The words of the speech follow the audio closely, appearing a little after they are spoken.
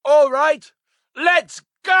right, let's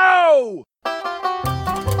go!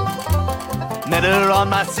 Met her on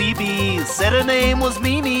my CB, said her name was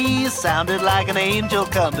Mimi, sounded like an angel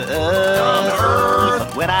come to earth.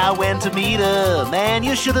 But when I went to meet her, man,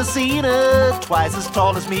 you should have seen her, twice as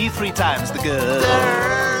tall as me, 3 times the girl.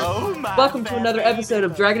 Oh, Welcome to another episode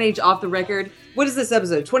of Dragon Age Off the Record. What is this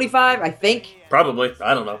episode, 25, I think? Probably,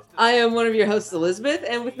 I don't know. I am one of your hosts, Elizabeth,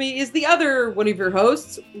 and with me is the other one of your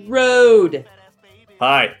hosts, Rode.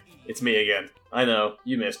 Hi, it's me again. I know,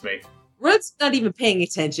 you missed me. Rode's not even paying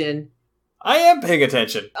attention. I am paying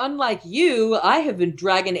attention. Unlike you, I have been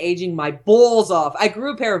Dragon Aging my balls off. I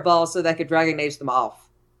grew a pair of balls so that I could Dragon Age them off.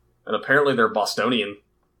 And apparently they're Bostonian.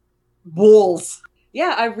 Balls.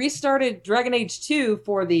 Yeah, I restarted Dragon Age 2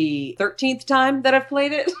 for the 13th time that I've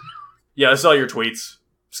played it. Yeah, I saw your tweets.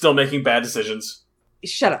 Still making bad decisions.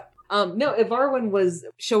 Shut up. No, Ivarwin was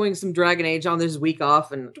showing some Dragon Age on this week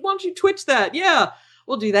off, and why don't you Twitch that? Yeah,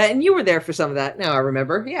 we'll do that. And you were there for some of that. Now I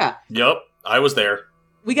remember. Yeah. Yup, I was there.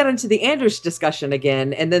 We got into the Anders discussion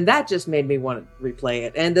again, and then that just made me want to replay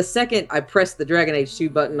it. And the second I pressed the Dragon Age 2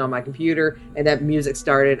 button on my computer and that music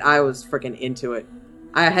started, I was freaking into it.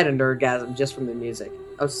 I had a nerdgasm just from the music.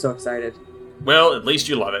 I was so excited. Well, at least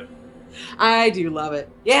you love it. I do love it.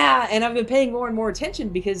 Yeah, and I've been paying more and more attention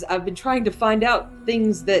because I've been trying to find out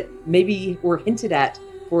things that maybe were hinted at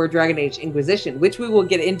for Dragon Age Inquisition, which we will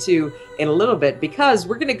get into in a little bit because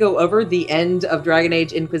we're going to go over the end of Dragon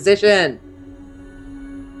Age Inquisition.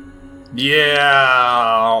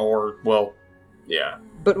 Yeah.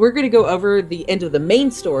 But we're going to go over the end of the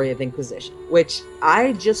main story of Inquisition, which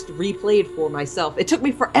I just replayed for myself. It took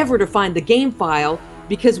me forever to find the game file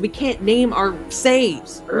because we can't name our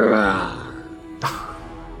saves. I'm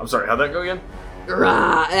sorry, how'd that go again? It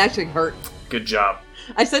actually hurt. Good job.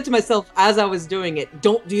 I said to myself as I was doing it,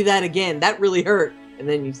 don't do that again. That really hurt. And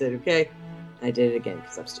then you said, okay. I did it again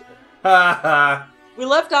because I'm stupid. Ha ha. We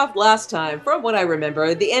left off last time, from what I remember,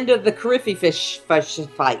 at the end of the Fish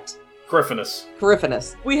fight.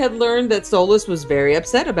 Coryphanus. We had learned that Solas was very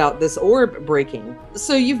upset about this orb breaking.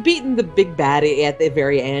 So you've beaten the big baddie at the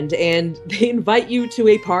very end, and they invite you to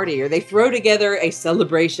a party, or they throw together a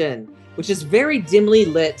celebration, which is very dimly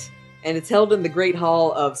lit, and it's held in the Great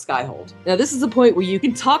Hall of Skyhold. Now, this is a point where you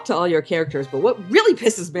can talk to all your characters, but what really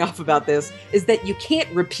pisses me off about this is that you can't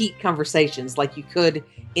repeat conversations like you could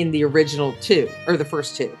in the original 2, or the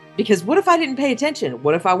first 2. Because what if I didn't pay attention?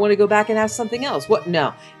 What if I want to go back and ask something else? What?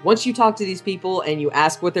 No. Once you talk to these people and you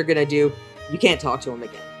ask what they're going to do, you can't talk to them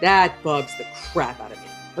again. That bugs the crap out of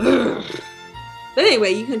me. But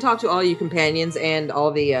anyway, you can talk to all your companions and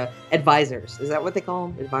all the advisors. Is that what they call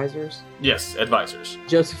them? Advisors? Yes, advisors.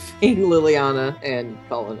 Josephine, Liliana, and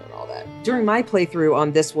Cullen and all that. During my playthrough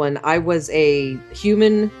on this one, I was a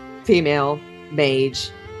human female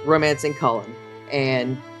mage romancing Cullen.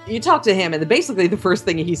 And you talk to him, and basically the first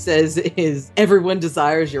thing he says is, everyone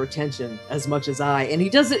desires your attention as much as I. And he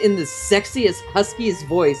does it in the sexiest, huskiest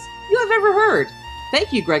voice you have ever heard.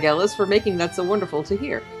 Thank you, Greg Ellis, for making that so wonderful to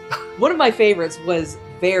hear. One of my favorites was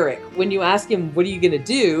Varric. When you ask him, what are you going to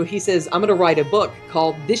do? He says, I'm going to write a book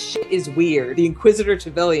called This Shit Is Weird, the Inquisitor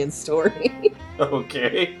Trevelyan story.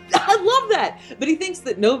 Okay. I love that. But he thinks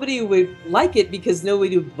that nobody would like it because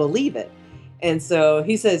nobody would believe it. And so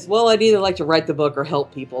he says, well, I'd either like to write the book or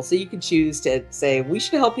help people. So you can choose to say, we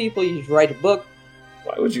should help people, you should write a book.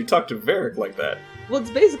 Why would you talk to Varric like that? Well,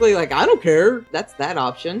 it's basically like, I don't care. That's that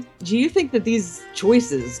option. Do you think that these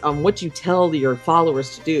choices on what you tell your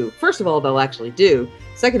followers to do, first of all, they'll actually do.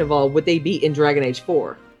 Second of all, would they be in Dragon Age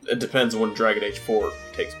 4? It depends when Dragon Age 4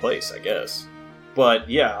 takes place, I guess. But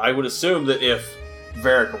yeah, I would assume that if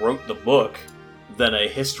Varric wrote the book, then a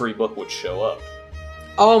history book would show up.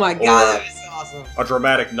 Oh my god, that is awesome. A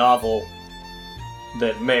dramatic novel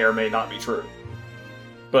that may or may not be true.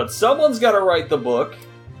 But someone's got to write the book.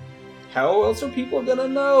 How else are people going to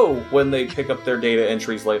know when they pick up their data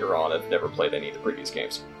entries later on? I've never played any of the previous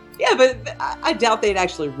games. Yeah, but I doubt they'd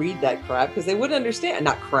actually read that crap because they wouldn't understand.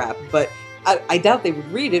 Not crap, but I doubt they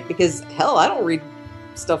would read it because, hell, I don't read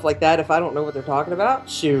stuff like that if I don't know what they're talking about.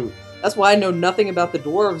 Shoot. That's why I know nothing about the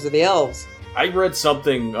dwarves or the elves. I read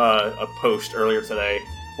something, a post earlier today,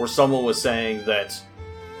 where someone was saying that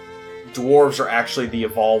dwarves are actually the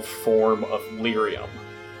evolved form of lyrium.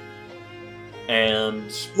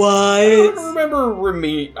 And what? I don't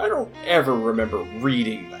ever remember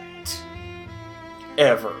reading that.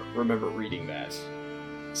 Ever remember reading that.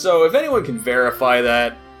 So if anyone can verify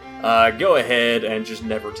that, go ahead and just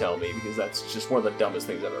never tell me, because that's just one of the dumbest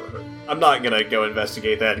things I've ever heard. I'm not gonna go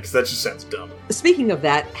investigate that, because that just sounds dumb. Speaking of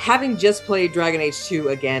that, having just played Dragon Age 2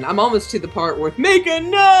 again, I'm almost to the part where make a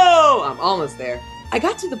no! I'm almost there. I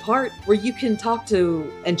got to the part where you can talk to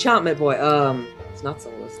Enchantment Boy. It's not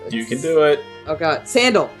Solas. You can do it. Oh god,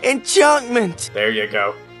 Sandal. Enchantment! There you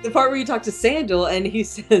go. The part where you talk to Sandal and he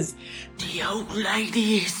says, The old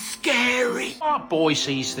lady is scary. Our boy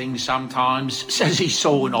sees things sometimes. Says he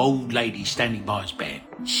saw an old lady standing by his bed.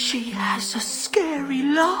 She has a scary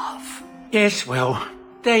laugh. Yes, well,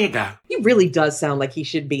 there you go. He really does sound like he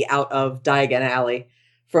should be out of Diagon Alley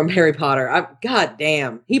from Harry Potter. God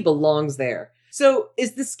damn, he belongs there. So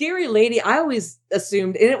is the scary lady, I always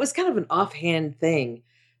assumed, and it was kind of an offhand thing,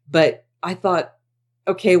 but I thought,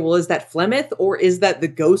 okay, well, is that Flemeth or is that the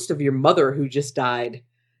ghost of your mother who just died?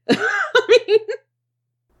 I mean,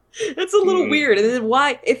 it's a little weird. And then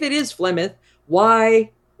why, if it is Flemeth,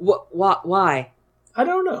 why? I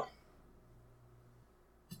don't know.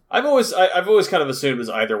 I've always kind of assumed it's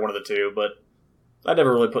either one of the two, but I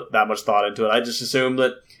never really put that much thought into it. I just assumed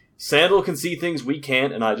that Sandal can see things we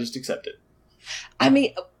can't, and I just accept it. I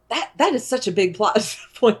mean, that is such a big plot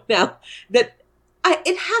point now that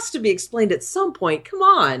it has to be explained at some point. Come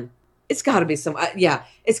on. It's got to be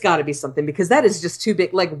it's got to be something because that is just too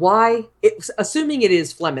big. Like, why? Assuming it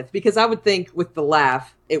is Flemeth, because I would think with the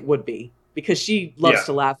laugh, it would be because she loves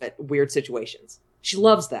to laugh at weird situations. She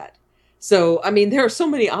loves that. So, I mean, there are so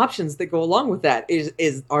many options that go along with that.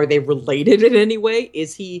 Are they related in any way?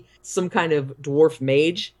 Is he some kind of dwarf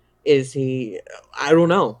mage? Is he? I don't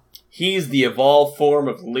know. He's the evolved form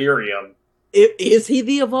of lyrium. Is he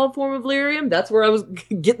the evolved form of lyrium? That's where I was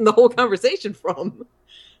getting the whole conversation from.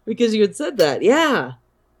 Because you had said that, yeah.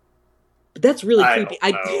 But that's really creepy.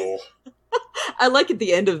 I like at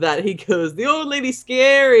the end of that, he goes, the old lady's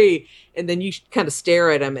scary. And then you kind of stare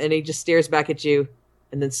at him, and he just stares back at you,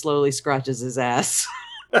 and then slowly scratches his ass.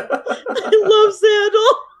 I love Sandal.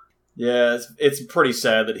 Yeah, it's pretty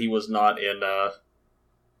sad that he was not in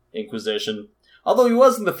Inquisition. Although he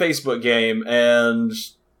was in the Facebook game, and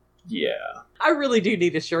yeah. I really do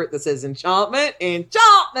need a shirt that says Enchantment.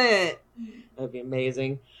 Enchantment! That'd be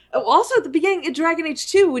amazing. Oh, also at the beginning of Dragon Age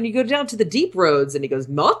 2, when you go down to the deep roads, and he goes,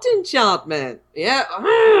 not enchantment. Yeah,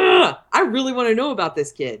 I really want to know about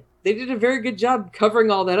this kid. They did a very good job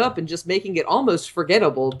covering all that up and just making it almost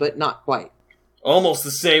forgettable, but not quite. Almost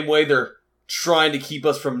the same way they're trying to keep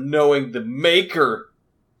us from knowing the Maker.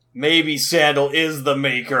 Maybe Sandal is the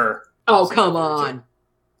Maker. Oh, come on.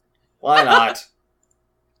 Why not?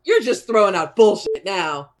 You're just throwing out bullshit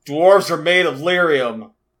now. Dwarves are made of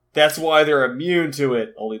lyrium. That's why they're immune to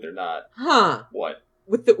it. Only they're not. Huh. What?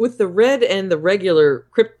 With the red and the regular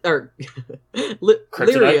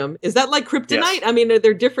lyrium, is that like kryptonite? Yes. I mean, are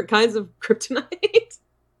there different kinds of kryptonite?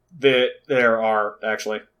 There are,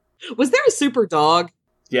 actually. Was there a super dog?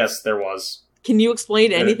 Yes, there was. Can you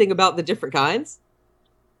explain anything about the different kinds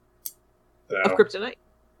of kryptonite?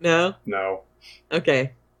 No? No.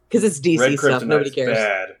 Okay. Because it's DC red stuff. Nobody cares.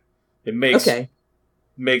 Bad. It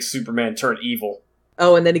makes Superman turn evil.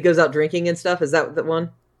 Oh, and then he goes out drinking and stuff? Is that the one?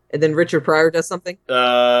 And then Richard Pryor does something?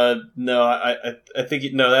 No, I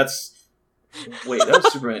think... No, that's... Wait, that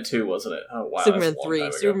was Superman 2, wasn't it? Oh, wow. Superman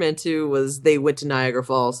 3. Superman 2 was they went to Niagara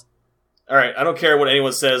Falls. Alright, I don't care what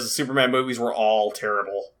anyone says. The Superman movies were all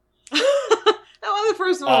terrible. The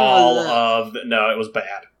first one was... No, it was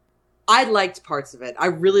bad. I liked parts of it. I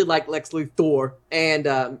really liked Lex Luthor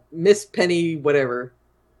and Miss Penny, whatever.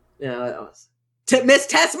 No, that was... Miss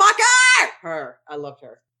Tessmacher! Her. I loved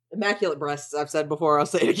her. Immaculate breasts, I've said before. I'll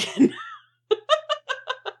say it again.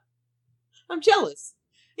 I'm jealous.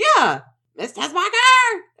 Yeah. Miss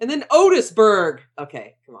Tessmacher! And then Otisburg.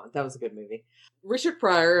 Okay, come on. That was a good movie. Richard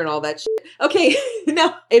Pryor and all that shit. Okay,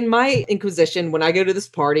 now, in my Inquisition, when I go to this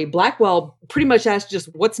party, Blackwell pretty much asks just,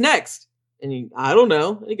 what's next? And I don't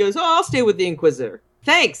know. And he goes, oh, I'll stay with the Inquisitor.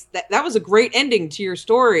 Thanks. That was a great ending to your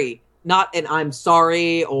story. Not an I'm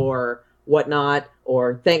sorry or whatnot,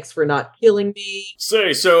 or thanks for not killing me.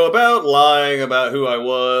 So about lying about who I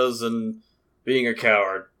was and being a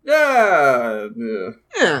coward. Yeah.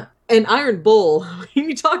 And Iron Bull, when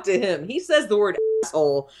you talk to him, he says the word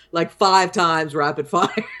asshole like 5 times rapid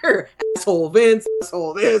fire. Asshole Vince,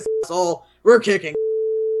 asshole this, asshole, we're kicking.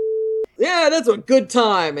 Yeah, that's a good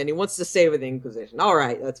time. And he wants to stay with the Inquisition. All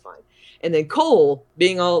right, that's fine. And then Cole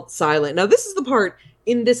being all silent. Now, this is the part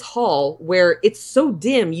in this hall where it's so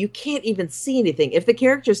dim you can't even see anything. If the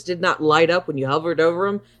characters did not light up when you hovered over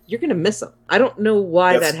them, you're going to miss them. I don't know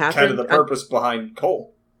why that happened. That's kind of the purpose behind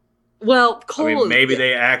Cole. Well, Cole... I mean, maybe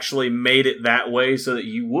they actually made it that way so that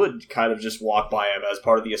you would kind of just walk by him as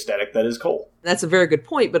part of the aesthetic that is Cole. That's a very good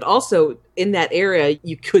point, but also in that area,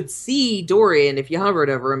 you could see Dorian if you hovered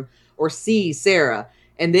over him, or see Sarah,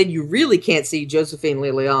 and then you really can't see Josephine,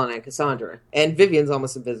 Liliana, and Cassandra, and Vivian's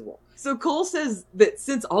almost invisible. So Cole says that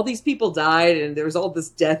since all these people died and there's all this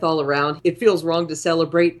death all around, it feels wrong to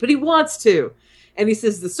celebrate, but he wants to. And he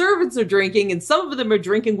says the servants are drinking and some of them are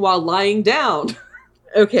drinking while lying down.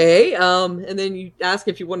 Okay, and then you ask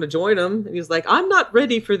if you want to join him, and he's like, I'm not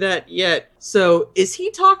ready for that yet. So, is he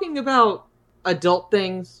talking about adult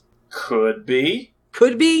things? Could be.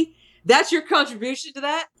 Could be? That's your contribution to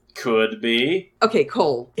that? Could be. Okay,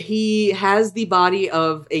 Cole. He has the body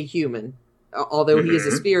of a human, although he is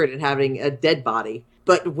a spirit and having a dead body.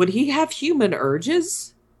 But would he have human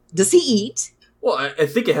urges? Does he eat? Well, I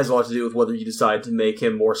think it has a lot to do with whether you decide to make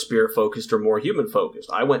him more spirit-focused or more human-focused.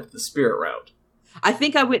 I went the spirit route. I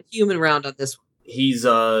think I went human round on this one. He's,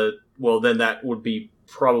 well, then that would be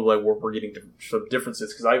probably where we're getting some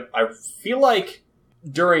differences, because I feel like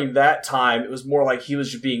during that time, it was more like he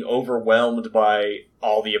was just being overwhelmed by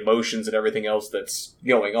all the emotions and everything else that's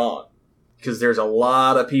going on. Because there's a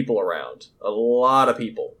lot of people around. A lot of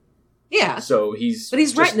people. Yeah. So he's But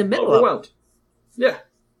he's right in the middle overwhelmed. Yeah.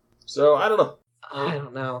 So, I don't know. I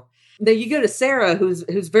don't know. Then you go to Sarah, who's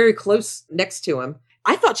very close next to him.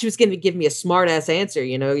 I thought she was going to give me a smart-ass answer,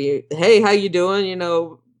 hey, how you doing,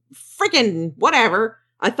 freaking whatever.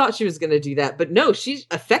 I thought she was going to do that, but no, she's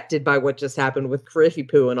affected by what just happened with Criffy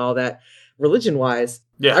Poo and all that, religion-wise.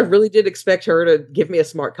 Yeah. I really did expect her to give me a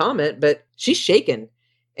smart comment, but she's shaken.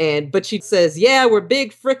 But she says, yeah, we're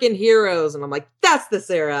big freaking heroes. And I'm like, that's the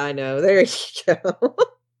Sarah I know. There you go.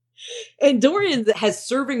 And Dorian has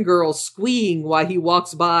serving girls squeeing while he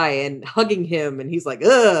walks by and hugging him. And he's like,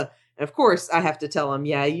 ugh. And of course, I have to tell him,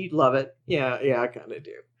 yeah, you'd love it. Yeah, I kind of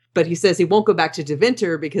do. But he says he won't go back to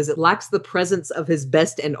Deventer because it lacks the presence of his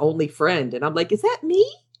best and only friend. And I'm like, is that me?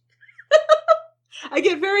 I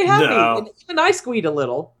get very happy. No. And even I squeed a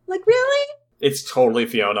little. Like, really? It's totally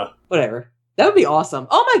Fiona. Whatever. That would be awesome.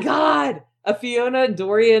 Oh my God. A Fiona and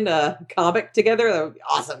Dorian comic together. That would be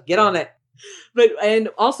awesome. Get on it. And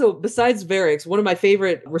also, besides Varix, one of my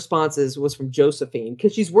favorite responses was from Josephine,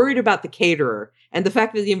 because she's worried about the caterer and the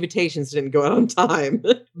fact that the invitations didn't go out on time.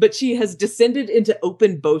 But she has descended into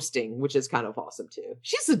open boasting, which is kind of awesome too.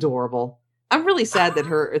 She's adorable. I'm really sad that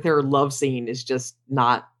her love scene is just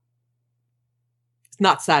not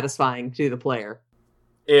satisfying to the player.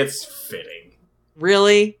 It's fitting.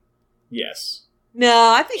 Really? Yes.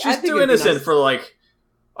 No, I think she's too innocent for like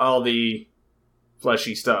all the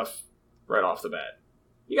fleshy stuff. Right off the bat.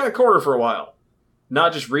 You got a quarter for a while.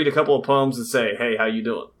 Not just read a couple of poems and say, hey, how you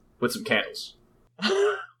doing? With some candles. What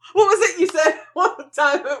was it you said one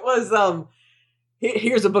time? It was,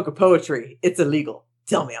 here's a book of poetry. It's illegal.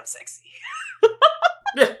 Tell me I'm sexy.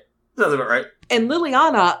 Yeah, sounds about right. And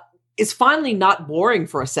Liliana is finally not boring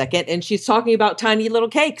for a second, and she's talking about tiny little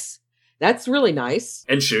cakes. That's really nice.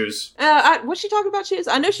 And shoes. What's she talking about shoes?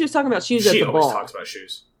 I know she was talking about shoes at the ball. She always talks about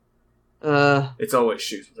shoes. It's always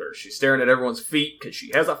shoes with her. She's staring at everyone's feet because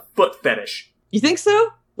she has a foot fetish. You think so?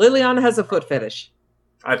 Liliana has a foot fetish.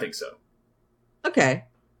 I think so. Okay.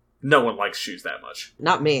 No one likes shoes that much.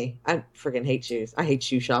 Not me. I freaking hate shoes. I hate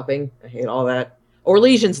shoe shopping. I hate all that.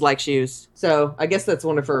 Orlesians like shoes. So I guess that's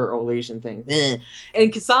one of her Orlesian things.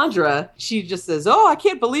 And Cassandra, she just says, oh, I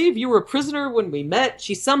can't believe you were a prisoner when we met.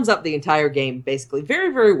 She sums up the entire game basically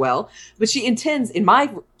very, very well. But she intends, in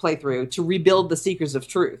my playthrough, to rebuild the Seekers of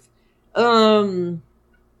Truth. Did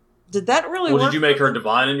that really work? Well, did you make her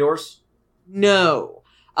divine in yours? No.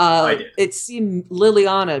 I did. It seemed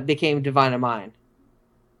Liliana became divine of mine.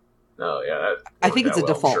 Oh, yeah. I think it's a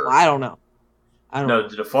default. Sure. I don't know. No,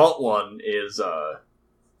 the default one is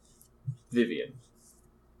Vivian.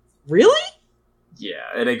 Really? Yeah,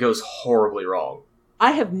 and it goes horribly wrong.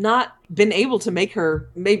 I have not been able to make her...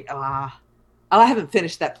 I haven't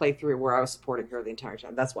finished that playthrough where I was supporting her the entire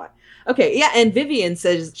time. That's why. Okay, yeah, and Vivian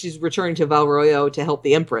says she's returning to Valroyo to help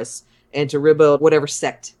the Empress and to rebuild whatever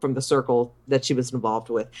sect from the circle that she was involved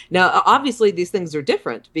with. Now, obviously, these things are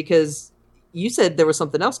different because you said there was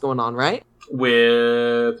something else going on, right?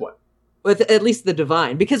 With what? With at least the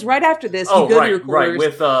Divine. Because right after this, you go to your quarters...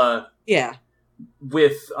 With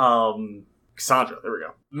Cassandra, there we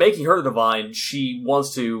go. Making her divine, she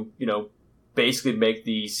wants to, basically make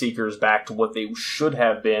the Seekers back to what they should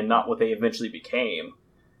have been, not what they eventually became,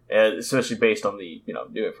 especially based on the,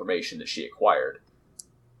 new information that she acquired.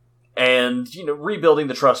 And, rebuilding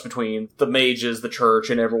the trust between the mages, the church,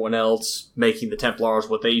 and everyone else, making the Templars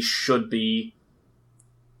what they should be,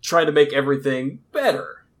 trying to make everything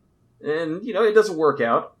better. And, it doesn't work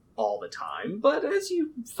out all the time, but as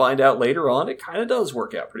you find out later on, it kind of does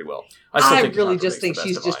work out pretty well. I really just think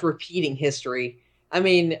she's just repeating history. I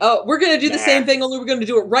mean, we're going to do the same thing, only we're going to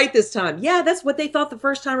do it right this time. Yeah, that's what they thought the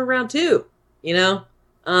first time around, too. You're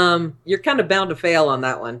kind of bound to fail on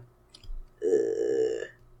that one.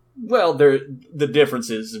 Well, the difference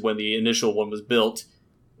is when the initial one was built,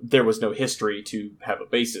 there was no history to have a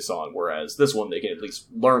basis on, whereas this one, they can at least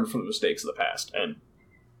learn from the mistakes of the past and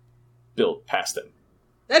build past them.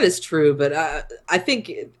 That is true, but I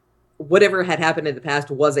think whatever had happened in the past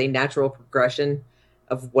was a natural progression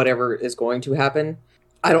of whatever is going to happen.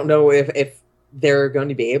 I don't know if they're going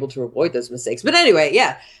to be able to avoid those mistakes. But anyway,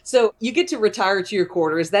 yeah. So you get to retire to your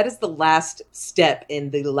quarters. That is the last step in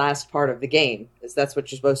the last part of the game, is that's what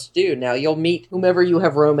you're supposed to do. Now, you'll meet whomever you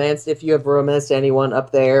have romanced, if you have romanced anyone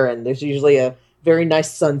up there, and there's usually a very nice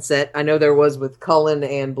sunset. I know there was with Cullen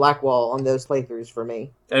and Blackwall on those playthroughs for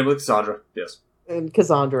me. And with Cassandra, yes. And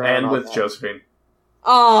Cassandra. And with Josephine.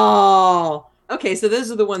 Oh, okay, so those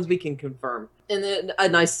are the ones we can confirm. And then a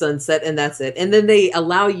nice sunset, and that's it. And then they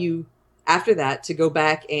allow you, after that, to go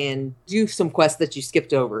back and do some quests that you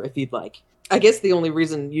skipped over, if you'd like. I guess the only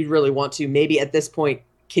reason you'd really want to, maybe at this point,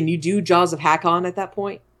 can you do Jaws of Hakon at that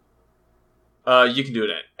point? You can do it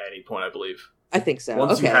at any point, I believe. I think so.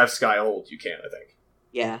 Once you have Skyhold, you can, I think.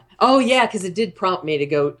 Yeah. Oh, yeah, because it did prompt me to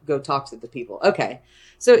go talk to the people. Okay.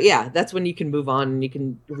 So, yeah, that's when you can move on and you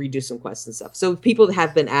can redo some quests and stuff. So people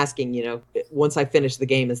have been asking, once I finish the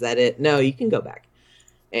game, is that it? No, you can go back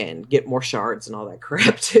and get more shards and all that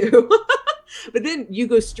crap, too. But then you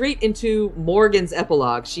go straight into Morgan's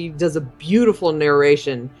epilogue. She does a beautiful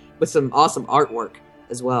narration with some awesome artwork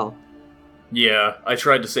as well. Yeah, I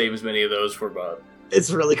tried to save as many of those for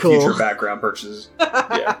it's really cool. Future background purchases.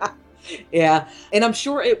 Yeah. Yeah, and I'm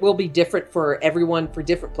sure it will be different for everyone for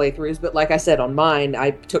different playthroughs, but like I said, on mine, I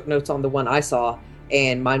took notes on the one I saw,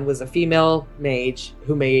 and mine was a female mage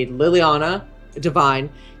who made Liliana divine,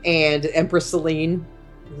 and Empress Celine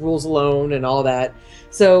rules alone and all that.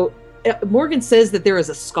 So Morgan says that there is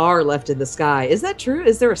a scar left in the sky. Is that true?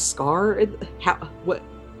 Is there a scar? What?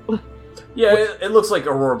 Yeah, it looks like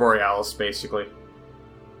Aurora Borealis, basically.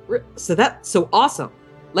 So that's so awesome.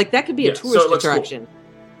 Like, that could be a tourist attraction. Cool.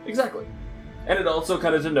 Exactly. And it also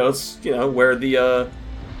kind of denotes, where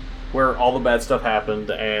where all the bad stuff happened,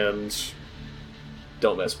 and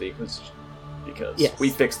don't mess with the Inquisition, because we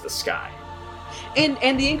fixed the sky.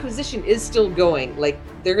 And the Inquisition is still going. Like,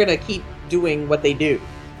 they're gonna keep doing what they do.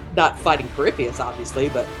 Not fighting Corypheus, obviously,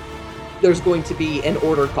 but there's going to be an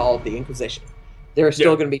order called the Inquisition. There are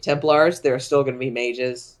still going to be Templars, there are still going to be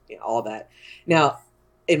mages, all that. Now,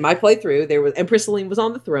 in my playthrough, Empress Celine was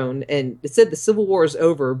on the throne, and it said the Civil War is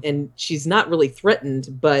over, and she's not really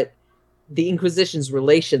threatened, but the Inquisition's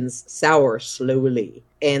relations sour slowly,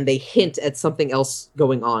 and they hint at something else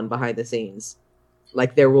going on behind the scenes.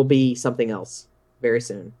 Like, there will be something else very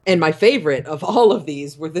soon. And my favorite of all of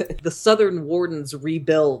these were the Southern Wardens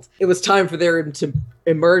rebuild. It was time for them to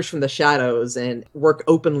emerge from the shadows and work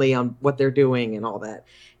openly on what they're doing and all that.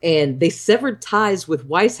 And they severed ties with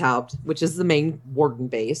Weishaupt, which is the main Warden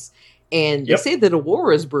base, and they say that a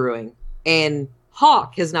war is brewing, and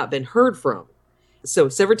Hawk has not been heard from. So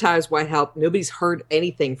severed ties, Weishaupt, nobody's heard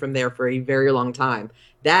anything from there for a very long time.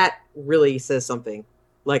 That really says something.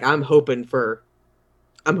 Like, I'm hoping for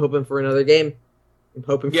another game. I'm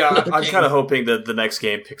kind of hoping that the next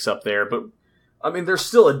game picks up there, but I mean, there's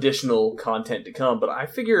still additional content to come, but I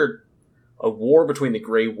figured a war between the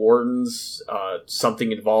Grey Wardens,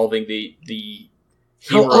 something involving the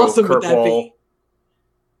hero awesome Kirkwall.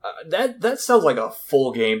 That sounds like a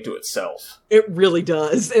full game to itself. It really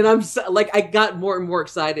does, and I'm I got more and more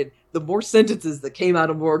excited. The more sentences that came out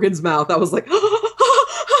of Morgan's mouth, I was like,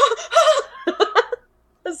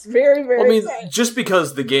 that's very, very. Exciting. Just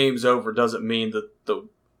because the game's over doesn't mean that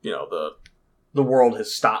the world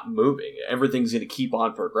has stopped moving. Everything's going to keep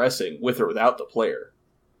on progressing with or without the player.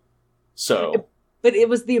 So, but it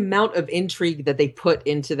was the amount of intrigue that they put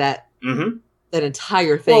into that that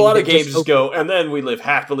entire thing. Well, a lot of games just go, and then we live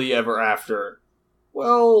happily ever after.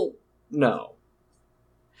 Well, no.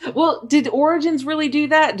 Well, did Origins really do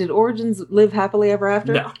that? Did Origins live happily ever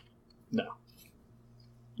after?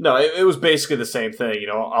 No, it was basically the same thing.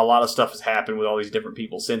 A lot of stuff has happened with all these different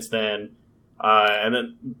people since then. And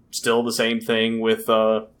then still the same thing with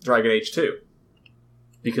Dragon Age 2.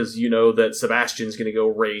 Because you know that Sebastian's going to go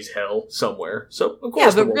raise hell somewhere. So, of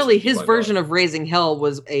course. Yeah, but really, his version of raising hell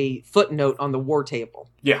was a footnote on the war table.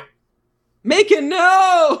 Yeah. Make it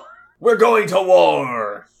no! We're going to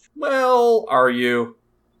war! Well, are you?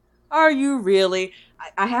 Are you really?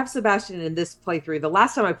 I have Sebastian in this playthrough. The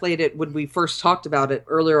last time I played it, when we first talked about it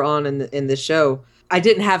earlier on in the show, I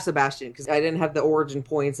didn't have Sebastian because I didn't have the origin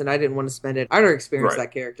points and I didn't want to spend it. I already experienced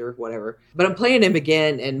that character, whatever. But I'm playing him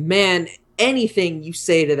again, and man, anything you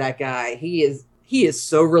say to that guy, he is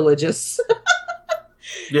so religious.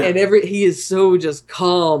 And he is so just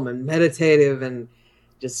calm and meditative, and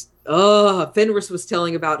Fenris was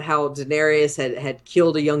telling about how Daenerys had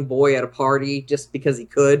killed a young boy at a party just because he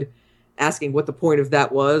could, asking what the point of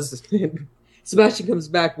that was. Sebastian comes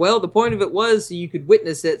back, well, the point of it was so you could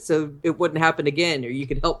witness it so it wouldn't happen again, or you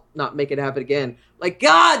could help not make it happen again. Like,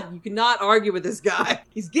 God, you cannot argue with this guy.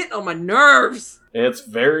 He's getting on my nerves. It's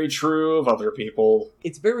very true of other people.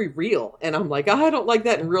 It's very real, and I'm like, I don't like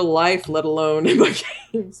that in real life, let alone in my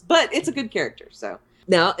games. But it's a good character, so.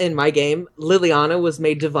 Now, in my game, Liliana was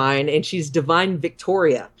made divine, and she's Divine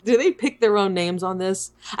Victoria. Do they pick their own names on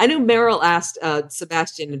this? I knew Meryl asked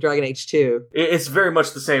Sebastian in Dragon Age 2. It's very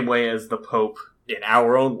much the same way as the Pope in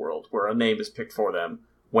our own world, where a name is picked for them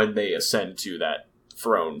when they ascend to that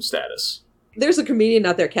throne status. There's a comedian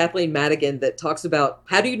out there, Kathleen Madigan, that talks about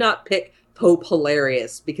how do you not pick Pope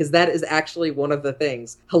Hilarious? Because that is actually one of the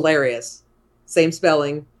things. Hilarious. Same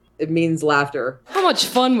spelling. It means laughter. How much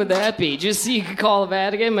fun would that be? Just so you could call the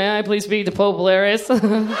Vatican, may I please speak to Pope Hilarious?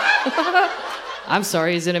 I'm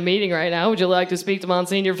sorry, he's in a meeting right now. Would you like to speak to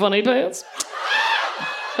Monsignor Funny Pants?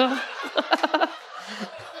 How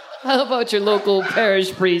about your local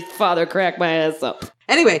parish priest, Father Crack My Ass Up?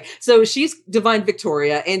 Anyway, so she's Divine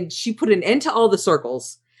Victoria, and she put an end to all the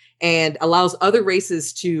circles and allows other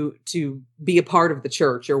races to be a part of the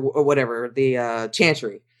church or whatever, the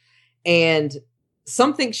chantry. And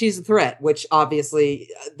some think she's a threat, which obviously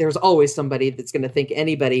there's always somebody that's going to think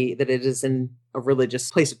anybody that it is in a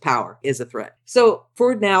religious place of power is a threat. So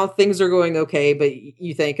for now, things are going okay, but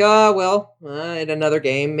you think, in another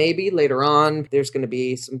game, maybe later on, there's going to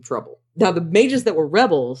be some trouble. Now, the mages that were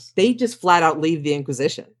rebels, they just flat out leave the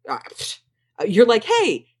Inquisition. You're like,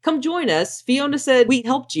 hey, come join us. Fiona said, we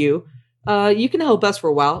helped you. You can help us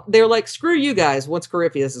for a while. They're like, screw you guys once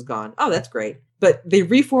Corypheus is gone. Oh, that's great. But they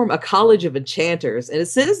reform a college of enchanters, and it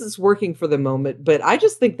says it's working for the moment, but I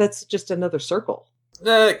just think that's just another circle.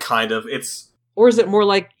 Kind of. Or is it more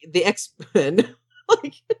like the X-Men?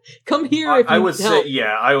 Like, come here if you I would help. say,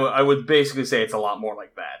 yeah, I would basically say it's a lot more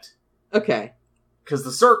like that. Okay. Because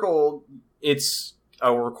the circle, it's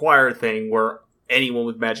a required thing where anyone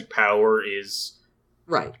with magic power is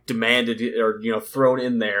right demanded or thrown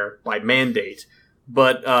in there by mandate.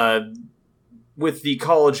 But with the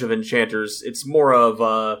College of Enchanters, it's more of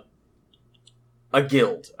a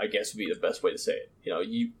guild, I guess would be the best way to say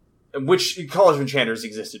it. Which College of Enchanters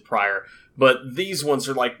existed prior, but these ones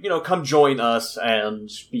are like, come join us and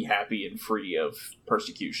be happy and free of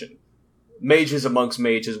persecution. Mages amongst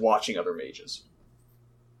mages watching other mages.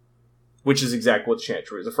 Which is exactly what the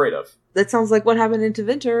Chantry is afraid of. That sounds like what happened in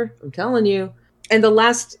Tevinter, I'm telling you. And the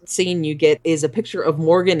last scene you get is a picture of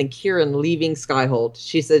Morgan and Kieran leaving Skyhold.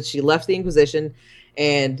 She said she left the Inquisition,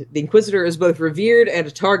 and the Inquisitor is both revered and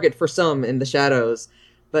a target for some in the shadows.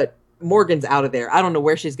 But Morgan's out of there. I don't know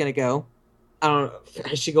where she's going to go. I don't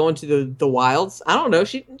know. Is she going to the wilds? I don't know.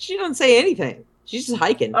 She doesn't say anything. She's just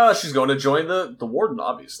hiking. She's going to join the Warden,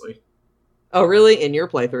 obviously. Oh, really? In your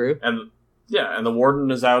playthrough? And the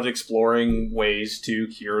Warden is out exploring ways to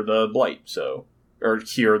cure the blight, or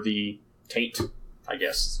cure the taint, I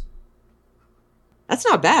guess. That's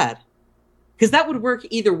not bad. Because that would work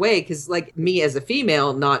either way, because, like, me as a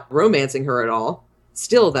female, not romancing her at all,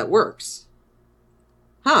 still that works.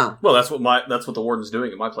 Huh. Well, that's what the Warden's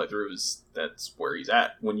doing in my playthrough, is that's where he's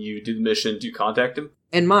at. When you do the mission to contact him.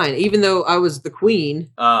 And mine, even though I was the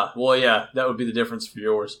queen. Well, yeah, that would be the difference for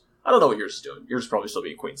yours. I don't know what yours is doing. Yours is probably still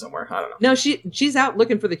being queen somewhere. I don't know. No, she's out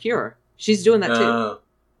looking for the cure. She's doing that too.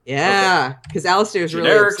 Yeah, because Alistair's really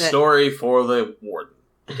generic upset. Story for the Warden.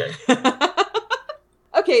 Okay.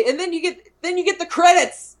 Okay, and then you get the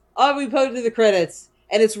credits. Oh, we posted the credits,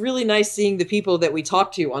 and it's really nice seeing the people that we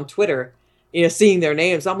talked to on Twitter. Seeing their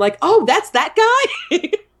names. I'm like, oh, that's that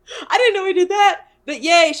guy. I didn't know he did that. But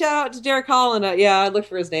yay! Shout out to Derek Holland. I looked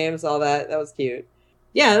for his name, saw that. That was cute.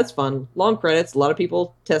 Yeah, that's fun. Long credits, a lot of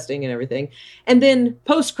people testing and everything. And then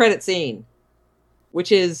post-credit scene,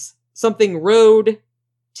 which is something Rode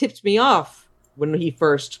tipped me off when he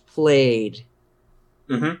first played.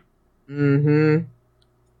 Mm-hmm. Mm-hmm.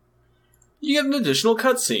 You get an additional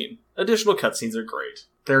cutscene. Additional cutscenes are great.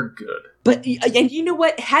 They're good. But, and you know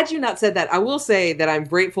what? Had you not said that, I will say that I'm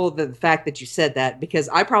grateful for the fact that you said that, because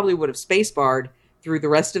I probably would have spacebarred through the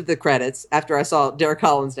rest of the credits after I saw Derek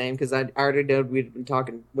Collins' name, because I already know we'd been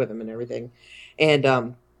talking with him and everything. And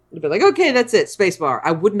it'd be like, okay, that's it, spacebar.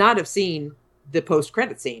 I would not have seen the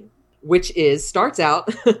post-credit scene, which starts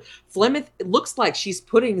out, Flemeth, it looks like she's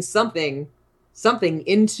putting something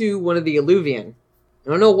into one of the Illuvian. I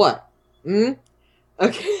don't know what.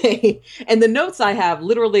 Okay. And the notes I have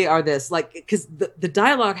literally are this, like, because the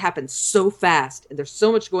dialogue happens so fast and there's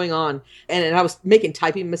so much going on. And I was making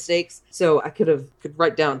typing mistakes. So I could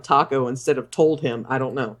write down taco instead of told him. I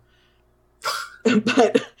don't know.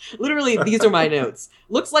 But literally, these are my notes.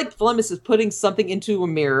 Looks like Flemeth is putting something into a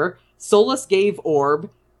mirror. Solas gave orb.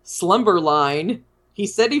 Slumber line. He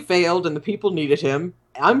said he failed and the people needed him.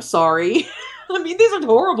 I'm sorry. I mean, these are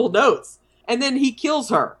horrible notes. And then he kills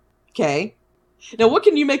her. Okay. Now, what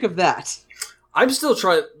can you make of that? I'm still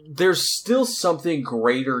trying... There's still something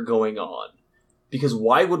greater going on. Because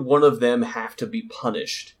why would one of them have to be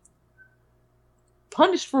punished?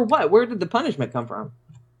 Punished for what? Where did the punishment come from?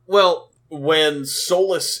 Well, when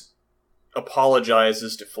Solas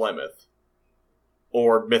apologizes to Flemeth,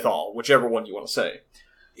 or Mythal, whichever one you want to say,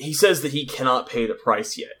 he says that he cannot pay the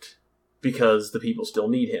price yet, because the people still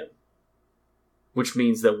need him. Which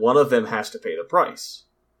means that one of them has to pay the price.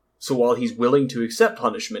 So while he's willing to accept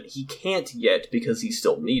punishment, he can't yet because he's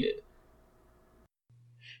still needed.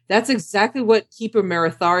 That's exactly what Keeper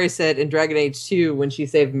Marathari said in Dragon Age 2 when she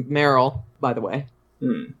saved Meryl, by the way.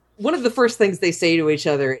 One of the first things they say to each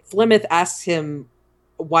other, Flemeth asks him,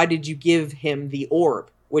 why did you give him the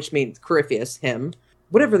orb? Which means Corypheus, him.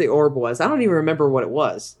 Whatever the orb was. I don't even remember what it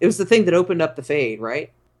was. It was the thing that opened up the Fade,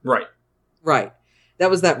 right? Right. Right.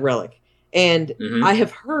 That was that relic. And I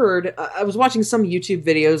have heard, I was watching some YouTube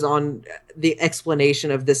videos on the explanation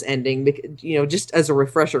of this ending, you know, just as a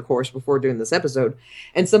refresher course before doing this episode.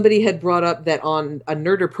 And somebody had brought up that on a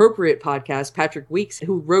Nerd Appropriate podcast, Patrick Weeks,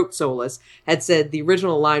 who wrote Solas, had said the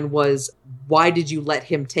original line was, why did you let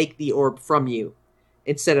him take the orb from you?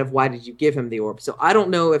 Instead of why did you give him the orb? So I don't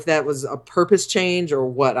know if that was a purpose change or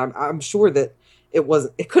what. I'm sure that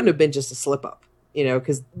it couldn't have been just a slip up, you know,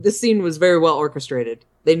 because this scene was very well orchestrated.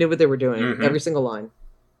 They knew what they were doing, every single line.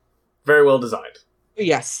 Very well designed.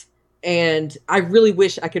 Yes. And I really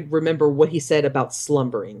wish I could remember what he said about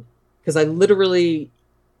slumbering. Because I literally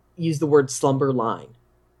used the word slumber line.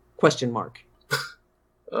 Question mark.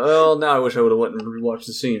 Well, now I wish I would have went and rewatched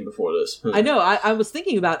the scene before this. I know. I was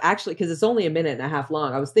thinking about actually, because it's only a minute and a half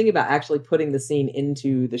long, I was thinking about actually putting the scene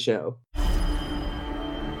into the show.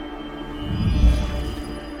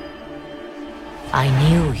 I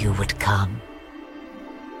knew you would come.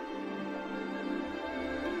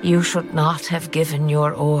 You should not have given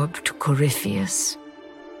your orb to Corypheus,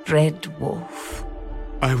 Red Wolf.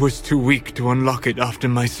 I was too weak to unlock it after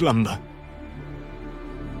my slumber.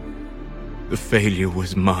 The failure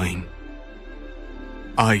was mine.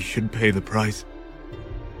 I should pay the price.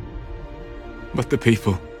 But the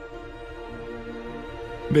people...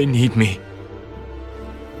 they need me.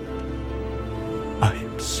 I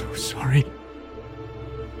am so sorry.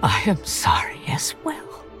 I am sorry as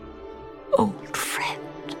well, old friend.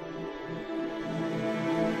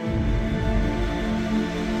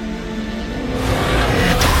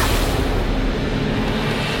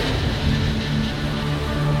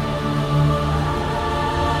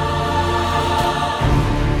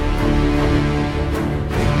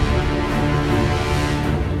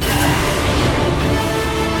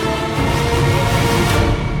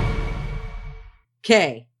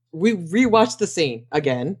 Okay, we rewatched the scene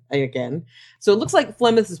again. So it looks like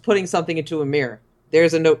Flemeth is putting something into a mirror.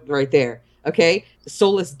 There's a note right there. Okay,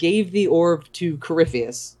 Solas gave the orb to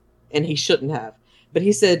Corypheus, and he shouldn't have. But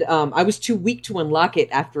he said, I was too weak to unlock it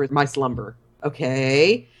after my slumber.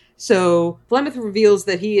 Okay, so Flemeth reveals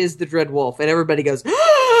that he is the Dread Wolf, and everybody goes,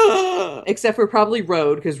 except for probably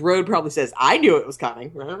Rode, because Rode probably says, I knew it was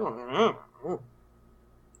coming.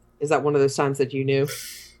 Is that one of those times that you knew?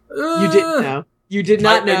 You didn't know. You did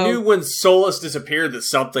not know. I knew when Solas disappeared that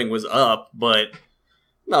something was up, but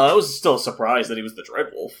no, I was still surprised that he was the Dread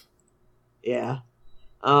Wolf. Yeah.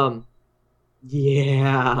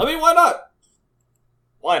 Yeah. I mean, why not?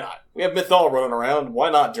 Why not? We have Mythal running around. Why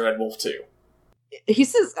not Dread Wolf too? He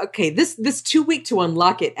says, okay, this too weak to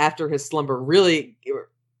unlock it after his slumber really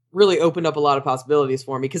opened up a lot of possibilities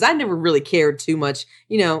for me, because I never really cared too much.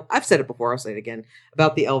 You know, I've said it before, I'll say it again,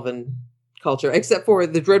 about the Elven culture, except for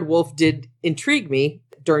the Dread Wolf did intrigue me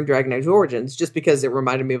during Dragon Age Origins, just because it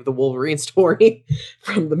reminded me of the Wolverine story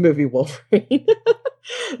from the movie Wolverine.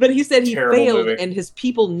 But he said he failed and his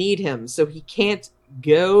people need him, so he can't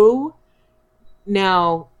go.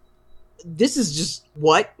 Now, this is just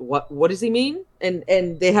what does he mean?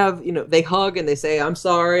 And they have, you know, they hug and they say, I'm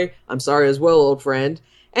sorry as well, old friend.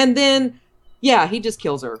 And then, yeah, he just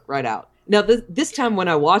kills her right out. Now, this time when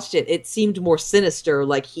I watched it, it seemed more sinister,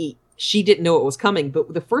 like she didn't know it was coming.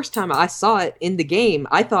 But the first time I saw it in the game,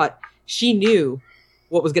 I thought she knew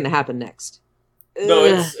what was going to happen next.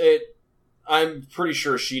 No, I'm pretty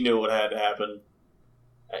sure she knew what had to happen.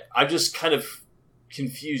 I'm just kind of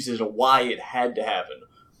confused as to why it had to happen.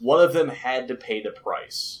 One of them had to pay the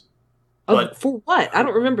price. But for what? I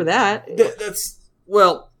don't remember that.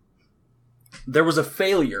 There was a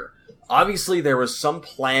failure. Obviously, there was some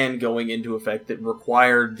plan going into effect that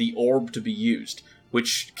required the orb to be used,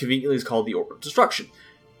 which conveniently is called the Orb of Destruction.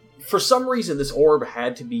 For some reason, this orb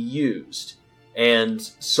had to be used, and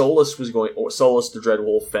Solas, the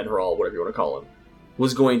Dreadwolf, Fenrir, whatever you want to call him,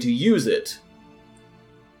 was going to use it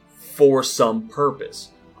for some purpose.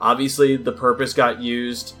 Obviously, the purpose got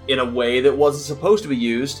used in a way that wasn't supposed to be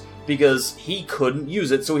used, because he couldn't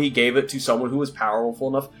use it, so he gave it to someone who was powerful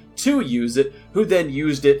enough to use it, who then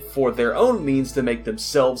used it for their own means to make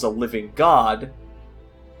themselves a living god,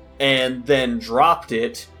 and then dropped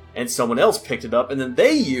it, and someone else picked it up, and then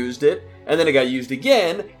they used it, and then it got used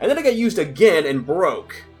again, and then it got used again and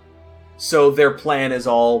broke. So their plan is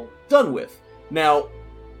all done with. Now,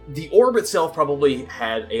 the orb itself probably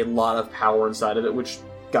had a lot of power inside of it, which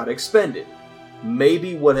got expended.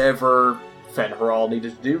 Maybe whatever Fenrir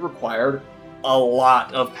needed to do required a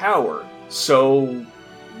lot of power. So,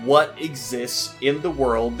 what exists in the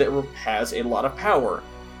world that has a lot of power?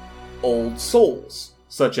 Old souls,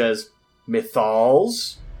 such as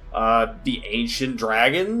Mythals, the ancient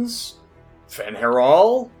dragons,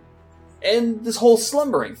 Fenrir, and this whole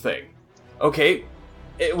slumbering thing. Okay,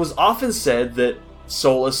 it was often said that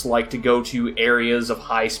Solas liked to go to areas of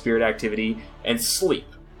high spirit activity and sleep.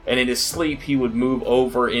 And in his sleep, he would move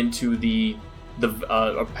over into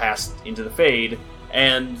past into the Fade,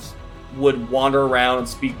 and would wander around and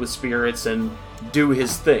speak with spirits and do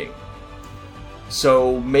his thing.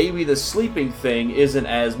 So maybe the sleeping thing isn't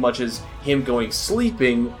as much as him going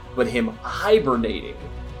sleeping, but him hibernating.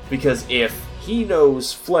 Because if he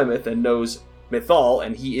knows Flemeth and knows Mythal,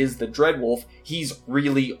 and he is the Dreadwolf, he's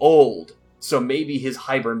really old. So maybe his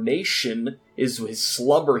hibernation is his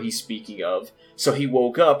slumber he's speaking of. So he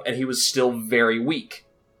woke up and he was still very weak,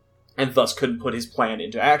 and thus couldn't put his plan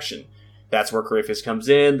into action. That's where Corypheus comes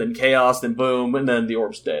in, then Chaos, then boom, and then the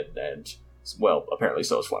orb's dead. And, well, apparently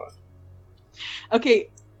so is Flemeth. Okay,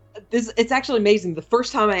 it's actually amazing. The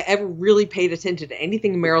first time I ever really paid attention to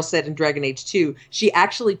anything Meryl said in Dragon Age 2, she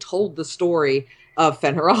actually told the story of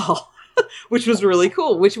Fenrir, which was really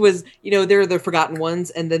cool. Which was, there are the Forgotten Ones,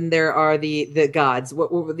 and then there are the gods.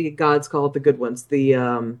 What were the gods called? The good ones.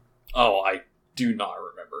 I do not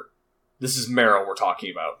remember. This is Meryl we're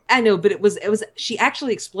talking about. I know, but it was. She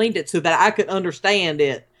actually explained it so that I could understand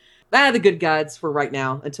it. The good gods for right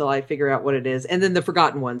now, until I figure out what it is. And then the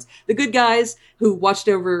Forgotten Ones. The good guys who watched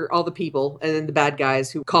over all the people, and then the bad guys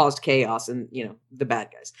who caused chaos, and, the bad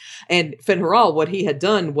guys. And Fenrir, what he had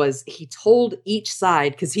done was he told each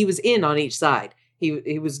side, because he was in on each side.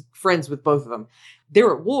 He was friends with both of them. They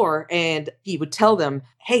were at war, and he would tell them,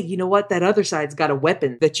 hey, you know what? That other side's got a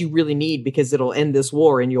weapon that you really need because it'll end this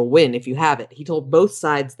war and you'll win if you have it. He told both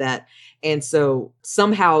sides that. And so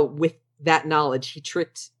somehow with that knowledge, he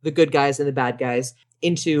tricked the good guys and the bad guys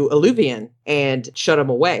into Illuvian and shut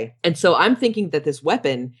them away. And so I'm thinking that this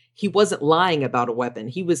weapon, he wasn't lying about a weapon.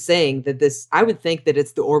 He was saying that I would think that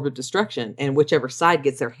it's the Orb of Destruction, and whichever side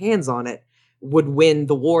gets their hands on it would win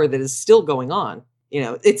the war that is still going on.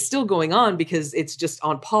 It's still going on because it's just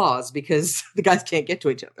on pause because the guys can't get to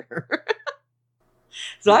each other.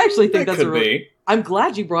 So I actually think that's I'm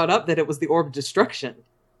glad you brought up that it was the Orb of Destruction,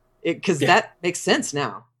 because that makes sense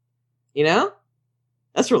now.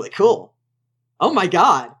 That's really cool. Oh my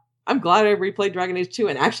god. I'm glad I replayed Dragon Age 2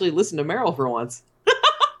 and actually listened to Meryl for once.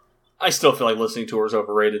 I still feel like listening to her is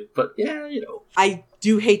overrated, but I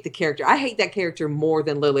do hate the character. I hate that character more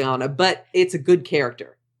than Liliana, but it's a good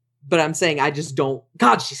character. But I'm saying I just don't.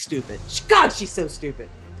 God, she's stupid. God, she's so stupid.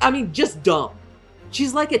 I mean, just dumb.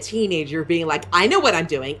 She's like a teenager being like, I know what I'm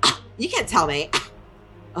doing. You can't tell me.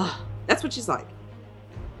 That's what she's like.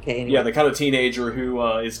 Okay, anyway. Yeah, the kind of teenager who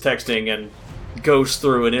is texting and goes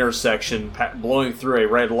through an intersection, blowing through a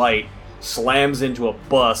red light, slams into a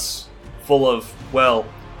bus full of,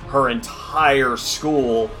 her entire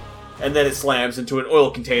school, and then it slams into an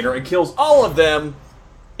oil container and kills all of them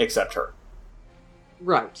except her.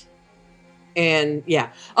 Right. And,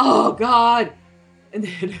 yeah. Oh, God! And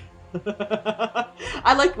then...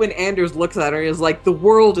 I like when Anders looks at her and is like, the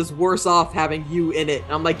world is worse off having you in it.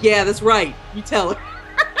 And I'm like, yeah, that's right. You tell her.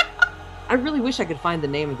 I really wish I could find the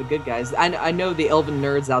name of the good guys. I know the elven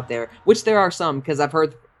nerds out there, which there are some, because I've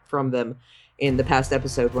heard from them in the past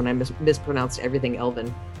episode when I mispronounced everything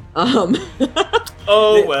elven.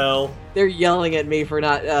 They're yelling at me for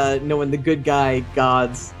not knowing the good guy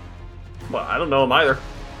gods. Well, I don't know them either.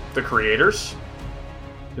 The creators?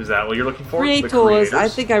 Is that what you're looking for? Creators. I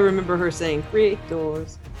think I remember her saying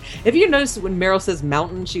creators. Have you noticed when Meryl says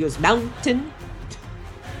mountain, she goes mountain?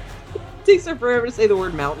 takes her forever to say the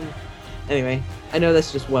word mountain. Anyway, I know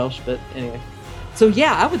that's just Welsh, but anyway. So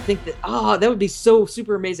yeah, I would think that, that would be so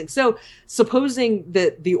super amazing. So supposing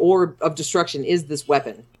that the Orb of Destruction is this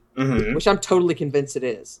weapon, which I'm totally convinced it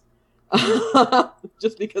is.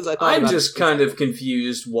 Just because I thought I'm just kind of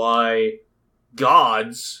confused why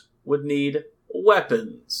gods would need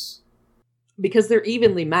weapons. Because they're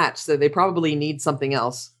evenly matched, so they probably need something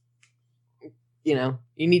else. You know,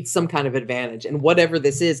 you need some kind of advantage. And whatever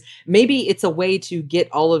this is, maybe it's a way to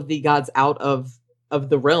get all of the gods out of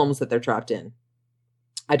the realms that they're trapped in.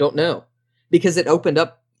 I don't know. Because it opened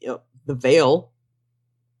up, the veil.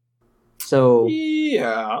 So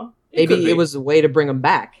yeah, maybe it was a way to bring him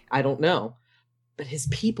back. I don't know. But his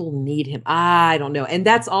people need him. I don't know. And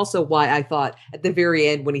that's also why I thought at the very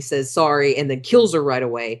end when he says sorry and then kills her right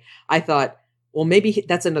away, I thought, well, maybe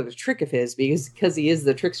that's another trick of his because he is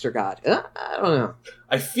the trickster god. I don't know.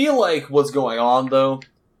 I feel like what's going on, though,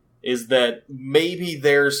 is that maybe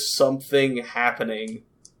there's something happening,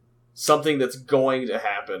 something that's going to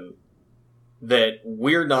happen that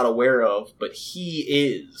we're not aware of, but he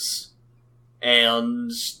is.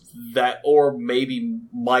 And that orb maybe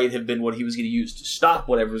might have been what he was going to use to stop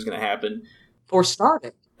whatever was going to happen. Or start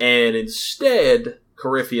it. And instead,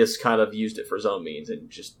 Corypheus kind of used it for his own means and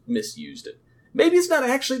just misused it. Maybe it's not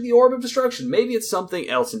actually the Orb of Destruction. Maybe it's something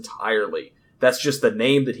else entirely. That's just the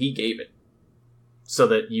name that he gave it. So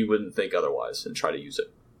that you wouldn't think otherwise and try to use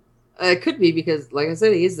it. It could be because, like I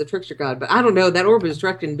said, he is the trickster god. But I don't know, that Orb of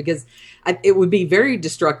Destruction, because it would be very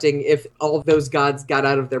destructing if all of those gods got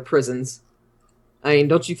out of their prisons. I mean,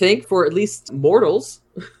 don't you think? For at least mortals,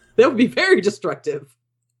 that would be very destructive.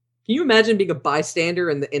 Can you imagine being a bystander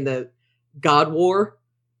in the God War?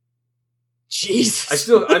 Jesus.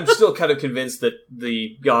 I'm still kind of convinced that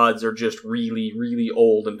the gods are just really, really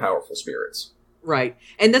old and powerful spirits. Right.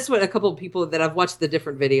 And that's what a couple of people that I've watched the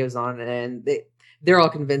different videos on, and they're all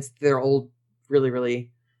convinced they're old, really,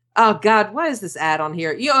 really. Oh, God, what is this ad on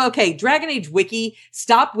here? Okay, Dragon Age Wiki,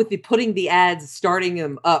 stop with putting the ads, starting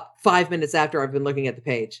them up 5 minutes after I've been looking at the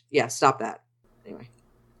page. Yeah, stop that. Anyway,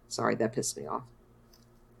 sorry, that pissed me off.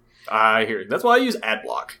 I hear you. That's why I use ad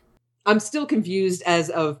block. I'm still confused as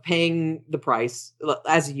of paying the price,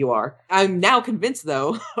 as you are. I'm now convinced,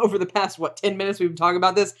 though, over the past, 10 minutes we've been talking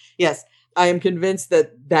about this? Yes, I am convinced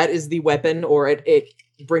that is the weapon, or it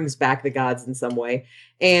brings back the gods in some way.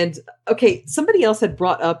 And, okay, somebody else had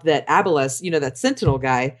brought up that Abeles, that Sentinel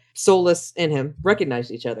guy, Solas and him,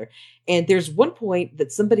 recognized each other. And there's one point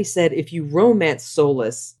that somebody said if you romance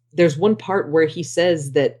Solas, there's one part where he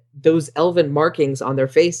says that those elven markings on their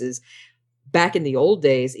faces, back in the old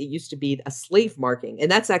days, it used to be a slave marking.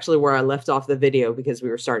 And that's actually where I left off the video because we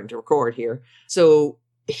were starting to record here. So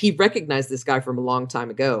he recognized this guy from a long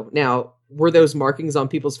time ago. Now, were those markings on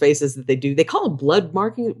people's faces that they do? They call them blood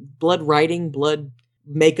marking, blood writing, blood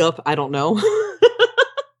makeup. I don't know.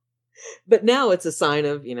 But now it's a sign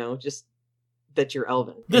of, just that you're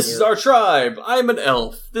elven. This is our tribe. I'm an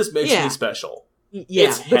elf. This makes me special.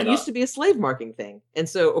 Yeah, but it used to be a slave marking thing. And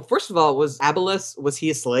so, first of all, was Abeles, was he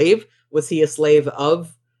a slave? Was he a slave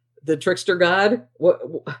of the trickster god?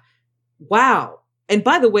 Wow. And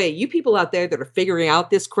by the way, you people out there that are figuring out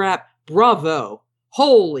this crap, bravo.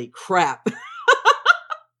 Holy crap.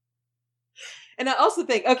 And I also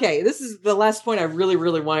think, okay, this is the last point I really,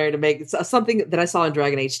 really wanted to make. It's something that I saw in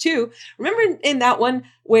Dragon Age 2. Remember in that one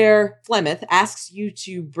where Flemeth asks you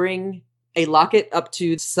to bring a locket up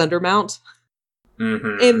to Sundermount?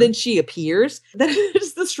 Mm-hmm. And then she appears? That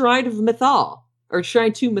is the Shrine of Mythal. Or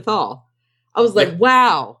Shrine to Mythal. I was like,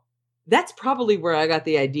 wow, that's probably where I got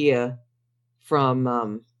the idea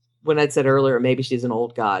from when I'd said earlier, maybe she's an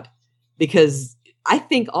old god. Because I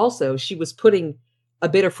think also she was putting a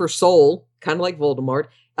bit of her soul, kind of like Voldemort,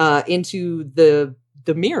 into the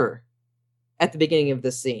mirror at the beginning of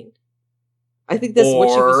this scene. I think that's what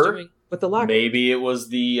she was doing with the locket. Maybe it was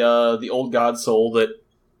the old god soul that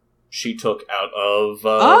she took out of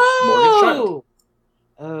Morgan's child.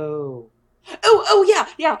 Oh,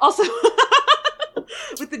 yeah. Also,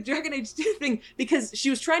 with the Dragon Age 2 thing, because she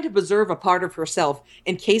was trying to preserve a part of herself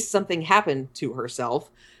in case something happened to herself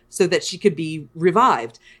so that she could be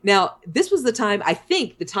revived. Now, this was the time, I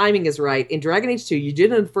think the timing is right. In Dragon Age 2, you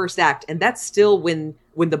did it in the first act, and that's still when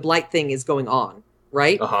the Blight thing is going on,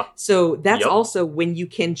 right? Uh-huh. So that's also when you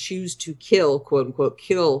can choose to kill, quote unquote,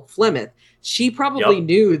 kill Flemeth. She probably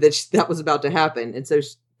knew that was about to happen, and so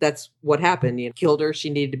that's what happened. Killed her. She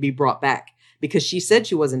needed to be brought back because she said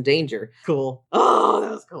she was in danger. Cool. Oh,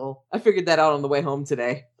 that was cool. I figured that out on the way home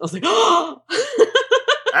today. I was like, oh!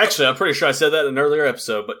 Actually, I'm pretty sure I said that in an earlier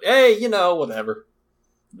episode, but hey, whatever.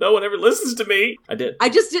 No one ever listens to me. I did. I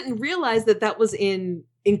just didn't realize that was in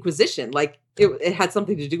Inquisition. Like, it had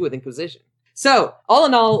something to do with Inquisition. So, all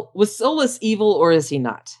in all, was Solas evil or is he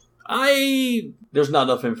not? There's not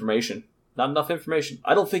enough information. Not enough information.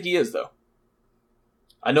 I don't think he is, though.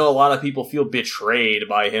 I know a lot of people feel betrayed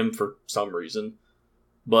by him for some reason,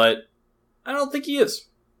 but I don't think he is.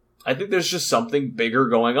 I think there's just something bigger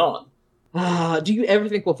going on. Do you ever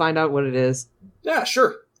think we'll find out what it is? Yeah,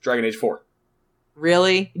 sure. Dragon Age 4.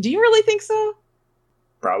 Really? Do you really think so?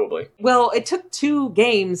 Probably. Well, it took 2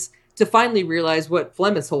 games to finally realize what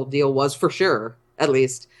Flemeth's whole deal was, for sure, at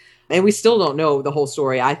least. And we still don't know the whole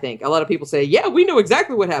story, I think. A lot of people say, yeah, we know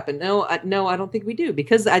exactly what happened. No, I don't think we do,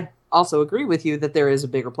 because I also agree with you that there is a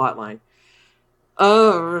bigger plot line.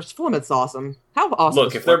 Flemeth's awesome. How awesome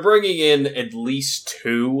Look, if they're bringing in at least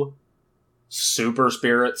 2 super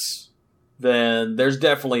spirits, then there's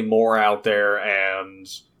definitely more out there, and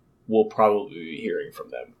we'll probably be hearing from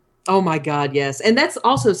them. Oh my god, yes. And that's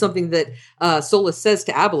also something that Solas says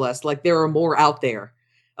to Abalest, like, there are more out there.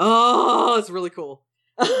 Oh, it's really cool.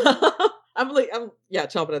 I'm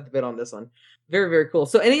chomping at the bit on this one. Very, very cool.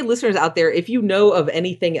 So any listeners out there, if you know of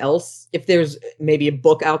anything else, if there's maybe a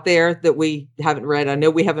book out there that we haven't read, I know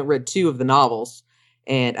we haven't read 2 of the novels,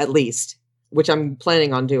 and at least, which I'm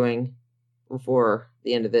planning on doing before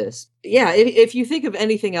the end of this. Yeah, if you think of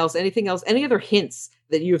anything else, any other hints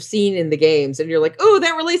that you have seen in the games, and you're like, oh,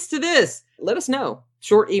 that relates to this, let us know.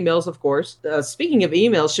 Short emails, of course. Speaking of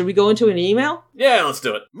emails, should we go into an email? Yeah, let's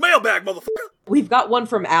do it. Mailbag, motherfucker! We've got one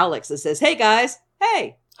from Alex that says, hey guys,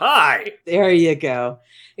 hey! Hi! There you go.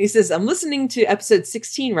 He says, I'm listening to episode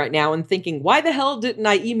 16 right now and thinking, why the hell didn't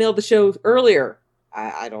I email the show earlier?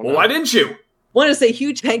 I don't know. Well, why didn't you? Want to say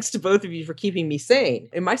huge thanks to both of you for keeping me sane.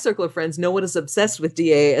 In my circle of friends, no one is obsessed with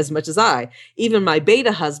DA as much as I. Even my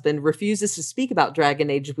beta husband refuses to speak about Dragon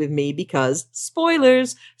Age with me because,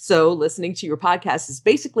 spoilers! So, listening to your podcast is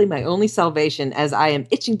basically my only salvation, as I am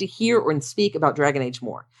itching to hear or speak about Dragon Age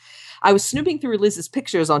more. I was snooping through Liz's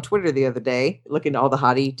pictures on Twitter the other day, looking at all the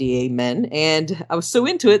hottie DA men, and I was so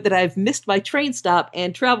into it that I've missed my train stop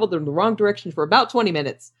and traveled in the wrong direction for about 20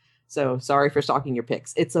 minutes. So sorry for stalking your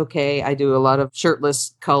pics. It's okay. I do a lot of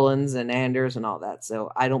shirtless Cullens and Anders and all that,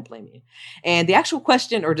 so I don't blame you. And the actual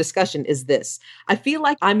question or discussion is this. I feel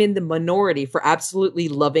like I'm in the minority for absolutely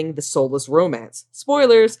loving the Solas romance.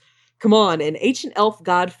 Spoilers! Come on, an ancient elf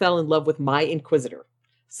god fell in love with my Inquisitor.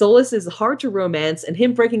 Solas is hard to romance, and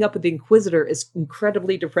him breaking up with the Inquisitor is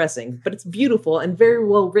incredibly depressing, but it's beautiful and very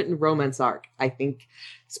well-written romance arc. I think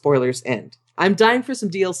spoilers end. I'm dying for some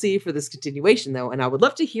DLC for this continuation, though, and I would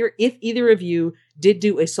love to hear if either of you did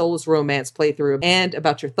do a Solas romance playthrough and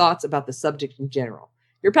about your thoughts about the subject in general.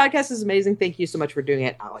 Your podcast is amazing. Thank you so much for doing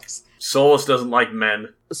it, Alex. Solas doesn't like men.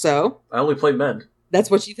 So? I only play men.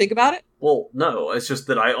 That's what you think about it? Well, no. It's just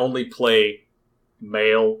that I only play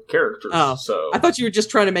male characters. Oh, so I thought you were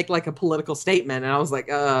just trying to make like a political statement, and I was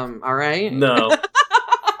like, all right. No.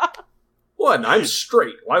 What? I'm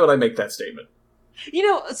straight. Why would I make that statement? You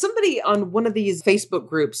know, somebody on one of these Facebook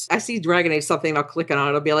groups, I see Dragon Age something, and I'll click on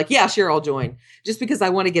it, I'll be like, yeah, sure, I'll join. Just because I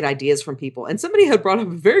want to get ideas from people. And somebody had brought up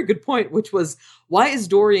a very good point, which was, why is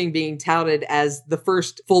Dorian being touted as the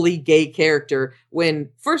first fully gay character when,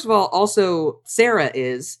 first of all, also Sarah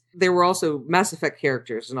is. There were also Mass Effect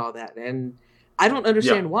characters and all that. And I don't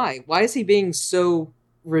understand why. Why is he being so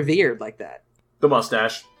revered like that? The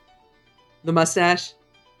mustache. The mustache?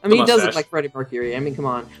 I mean, he does look like Freddie Mercury. I mean, come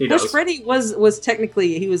on. Which Freddie was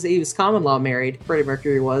technically, he was common law married. Freddie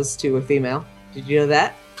Mercury was to a female. Did you know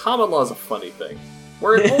that? Common law is a funny thing.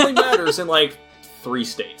 Where it only matters in like 3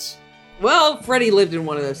 states. Well, Freddie lived in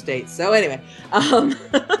one of those states. So anyway.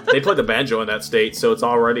 They played the banjo in that state, so it's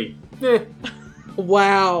already...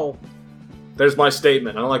 Wow. There's my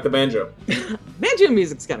statement. I don't like the banjo. Banjo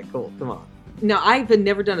music's kind of cool. Come on. Now, I've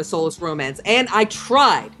never done a Solas romance, and I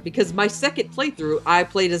tried, because my second playthrough, I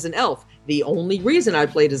played as an elf. The only reason I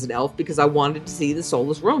played as an elf, because I wanted to see the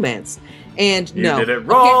Solas romance. And you did it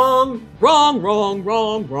wrong! Okay. Wrong, wrong,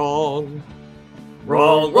 wrong, wrong.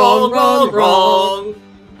 Wrong, wrong, wrong, wrong.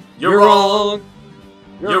 You're wrong.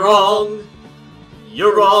 You're wrong.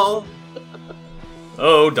 You're wrong.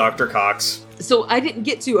 Oh, Dr. Cox. So I didn't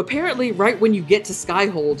get to, apparently, right when you get to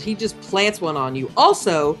Skyhold, he just plants one on you.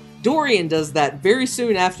 Also, Dorian does that very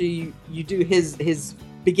soon after you do his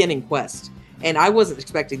beginning quest. And I wasn't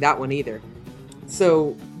expecting that one either.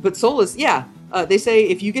 So, but Solas, they say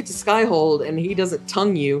if you get to Skyhold and he doesn't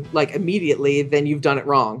tongue you, like, immediately, then you've done it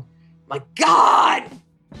wrong. My God!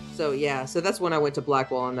 So, so that's when I went to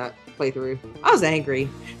Blackwall on that playthrough. I was angry.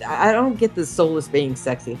 I don't get the Solas being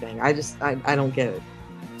sexy thing. I don't get it.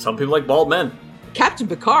 Some people like bald men. Captain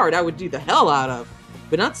Picard, I would do the hell out of.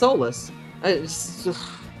 but not Solas.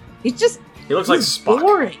 He looks like Spock.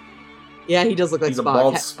 Boring. Yeah, he does look like He's Spock. a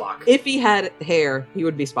bald Spock. If he had hair, he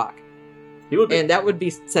would be Spock. He would be. And that would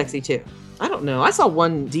be sexy too. I don't know. I saw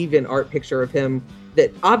one Deviant art picture of him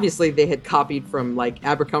that obviously they had copied from like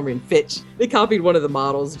Abercrombie and Fitch. They copied one of the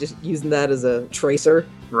models, just using that as a tracer.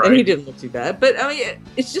 Right. And he didn't look too bad. But I mean,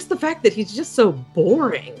 it's just the fact that he's just so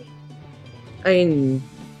boring. I mean,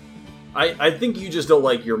 I think you just don't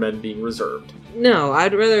like your men being reserved. no,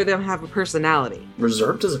 I'd rather them have a personality.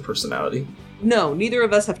 Reserved as a personality? No, neither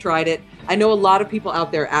of us have tried it. I know a lot of people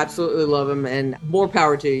out there absolutely love him, and more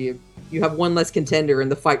power to you. You have one less contender in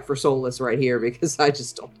the fight for Solas right here, because I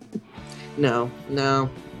just don't. No.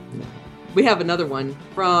 We have another one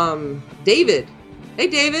from David. Hey,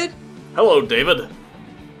 David. Hello, David.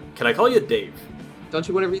 Can I call you Dave? Don't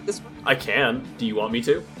you want to read this one? I can. Do you want me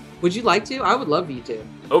to? Would you like to? I would love you to.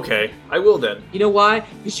 Okay, I will then. You know why?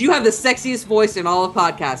 Because you have the sexiest voice in all of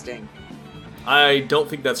podcasting. I don't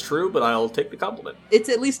think that's true, but I'll take the compliment. It's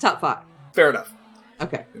at least top 5. Fair enough.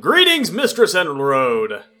 Okay. Greetings, Mistress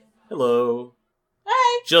Enroad. Hello.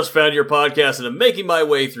 Hey. Just found your podcast and I'm making my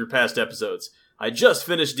way through past episodes. I just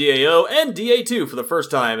finished DAO and DA2 for the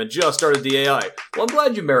first time and just started DAI. Well, I'm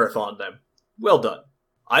glad you marathoned them. Well done.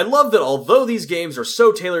 I love that although these games are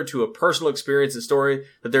so tailored to a personal experience and story,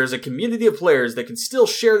 that there's a community of players that can still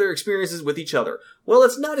share their experiences with each other. Well,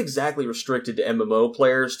 it's not exactly restricted to MMO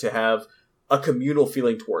players to have a communal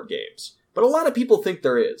feeling toward games. But a lot of people think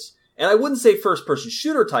there is. And I wouldn't say first-person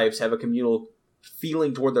shooter types have a communal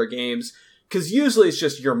feeling toward their games, because usually it's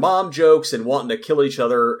just your mom jokes and wanting to kill each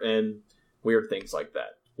other and weird things like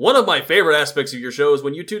that. One of my favorite aspects of your show is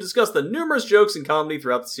when you two discuss the numerous jokes and comedy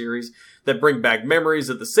throughout the series that bring back memories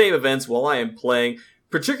of the same events while I am playing,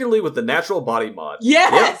 particularly with the natural body mod.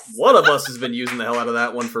 Yes! Yep, one of us has been using the hell out of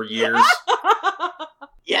that one for years.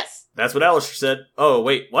 Yes! That's what Alistair said. Oh,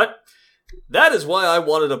 wait, what? That is why I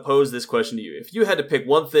wanted to pose this question to you. If you had to pick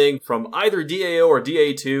one thing from either DAO or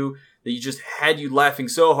DA2 that you just had you laughing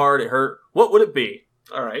so hard it hurt, what would it be?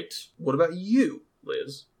 All right. What about you,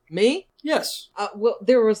 Liz? Me? Yes. Well,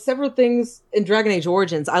 there were several things in Dragon Age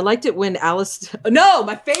Origins. I liked it when Alice... No!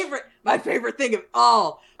 My favorite thing of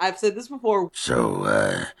all! I've said this before.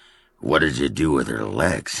 So, what did you do with her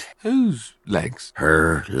legs? Whose legs?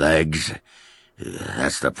 Her legs?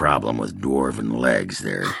 That's the problem with dwarven legs.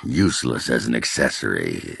 They're useless as an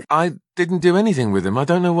accessory. I didn't do anything with them. I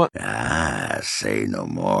don't know what... Ah, say no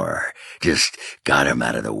more. Just got him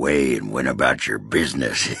out of the way and went about your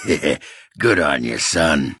business. Good on you,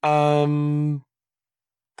 son.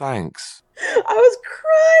 Thanks. I was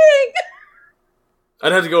crying!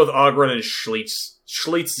 I'd have to go with Ogren and Schlietz.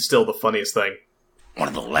 Schlietz is still the funniest thing. One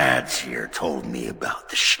of the lads here told me about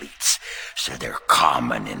the Schlietz. Said they're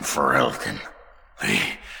common in Ferelden.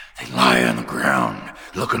 They lie on the ground,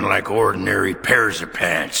 looking like ordinary pairs of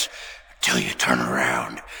pants, until you turn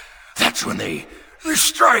around. That's when they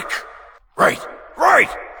strike. Right.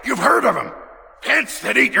 You've heard of them. Pants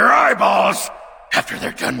that eat your eyeballs. After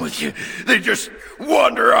they're done with you, they just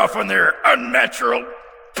wander off on their unnatural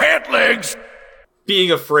pant legs.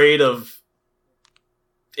 Being afraid of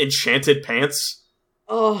enchanted pants.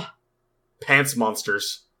 Oh. Pants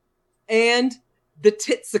monsters. And the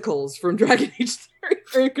Titsicles from Dragon Age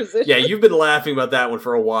Inquisition. Yeah, you've been laughing about that one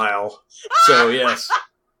for a while. So, yes.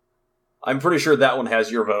 I'm pretty sure that one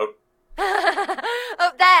has your vote.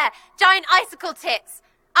 Up there! Giant icicle tits!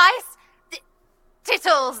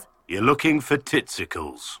 Tittles! You're looking for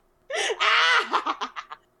titsicles.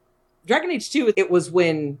 Dragon Age 2, it was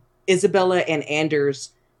when Isabella and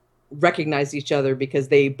Anders recognized each other because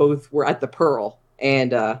they both were at the Pearl.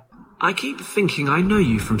 And, I keep thinking I know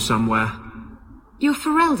you from somewhere. You're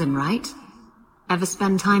Ferelden, right? Ever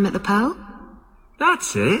spend time at the Pearl?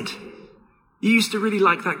 That's it. You used to really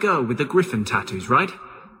like that girl with the griffin tattoos, right?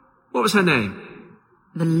 What was her name?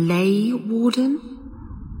 The Ley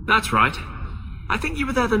Warden? That's right. I think you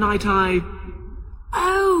were there the night Oh!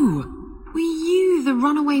 Were you the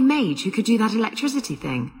runaway mage who could do that electricity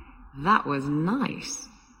thing? That was nice.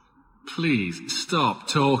 Please, stop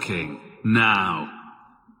talking. Now.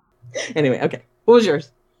 Anyway, okay. What was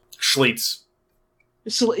yours? Schlietz.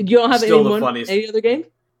 You don't have any other game?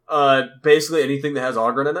 Basically anything that has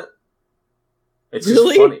Ogren in it. It's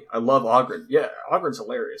really? Just funny. I love Ogren. Yeah, Ogren's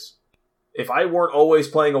hilarious. If I weren't always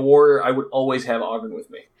playing a warrior, I would always have Ogren with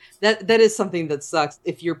me. That is something that sucks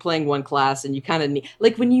if you're playing one class and you kind of need...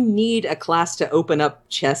 Like, when you need a class to open up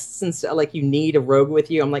chests and stuff, like, you need a rogue with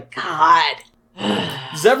you, I'm like, God!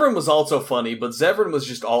 Zevran was also funny, but Zevran was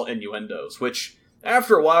just all innuendos, which,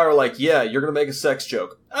 after a while, are like, yeah, you're gonna make a sex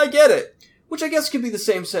joke. I get it! Which I guess could be the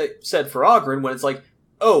same said for Ogren, when it's like,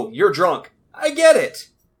 oh, you're drunk. I get it.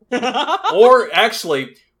 Or,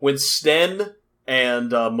 actually, when Sten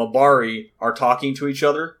and Mabari are talking to each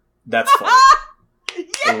other, that's funny. Yes!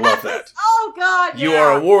 I love that. Oh, God, You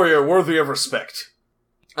are a warrior worthy of respect.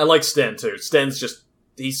 I like Sten, too. Sten's just,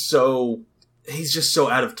 he's just so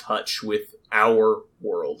out of touch with our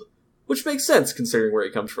world. Which makes sense, considering where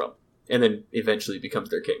he comes from. And then eventually becomes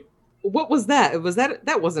their king. What was that?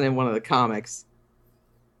 That wasn't in one of the comics.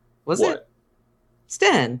 Was What? it?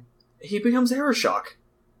 Sten. He becomes Arashok.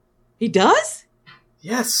 He does?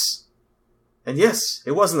 Yes. And yes,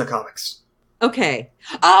 it was in the comics. Okay.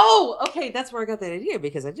 Oh, okay, that's where I got that idea,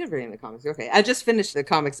 because I did read in the comics. Okay, I just finished the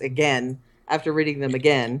comics again after reading them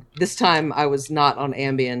again. This time I was not on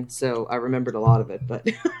Ambien, so I remembered a lot of it, but...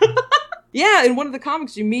 Yeah, in one of the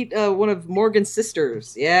comics you meet one of Morgan's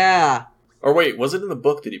sisters. Yeah. Or wait, was it in the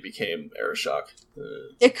book that he became Arashok?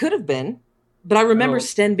 It could have been, but I remember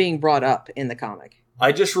Sten being brought up in the comic.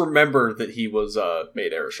 I just remember that he was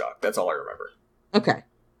made Arashok. That's all I remember. Okay.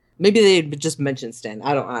 Maybe they just mentioned Sten.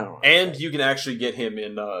 I don't know. And you can actually get him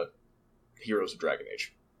in Heroes of Dragon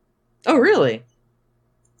Age. Oh, really?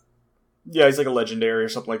 Yeah, he's like a legendary or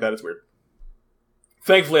something like that. It's weird.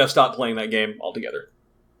 Thankfully, I've stopped playing that game altogether.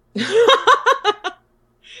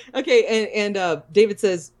 Okay, and David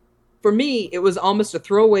says, for me, it was almost a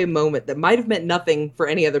throwaway moment that might have meant nothing for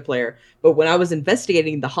any other player, but when I was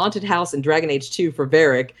investigating the haunted house in Dragon Age 2 for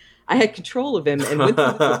Varric, I had control of him and went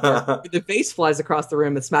through the door. The vase flies across the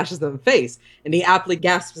room and smashes them in the face, and he aptly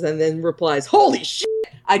gasps and then replies, "Holy shit!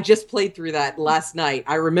 I just played through that last night.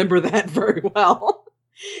 I remember that very well."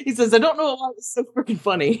 He says, "I don't know why it's so freaking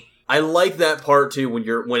funny." I like that part too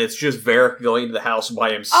when it's just Varric going to the house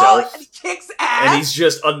by himself. Oh, and he kicks ass! And he's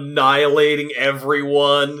just annihilating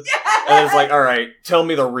everyone. Yes! And it's like, alright, tell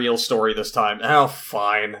me the real story this time. Oh,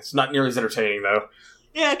 fine. It's not nearly as entertaining, though.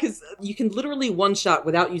 Yeah, because you can literally one-shot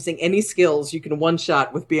without using any skills. You can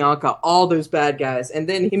one-shot with Bianca all those bad guys. And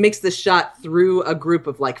then he makes the shot through a group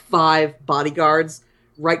of like 5 bodyguards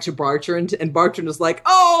right to Bartrand. And Bartrand is like,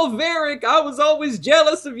 "Oh, Varric, I was always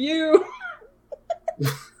jealous of you."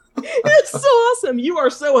 It's so awesome. You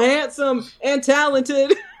are so handsome and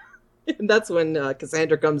talented. And that's when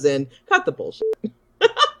Cassandra comes in. Cut the bullshit.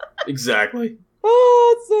 Exactly.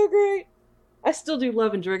 Oh, it's so great. I still do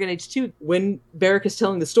love in Dragon Age 2 when Varric is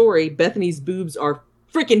telling the story, Bethany's boobs are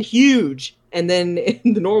freaking huge. And then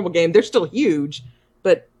in the normal game, they're still huge,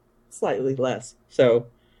 but slightly less. So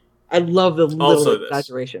I love the little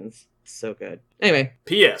exaggerations. So good. Anyway.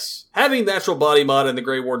 P.S. Having natural body mod in the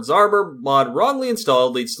Grey Warden's armor mod wrongly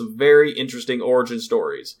installed leads to very interesting origin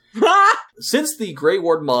stories. Since the Grey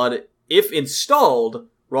Warden mod, if installed,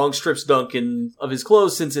 wrong strips Duncan of his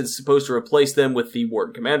clothes since it's supposed to replace them with the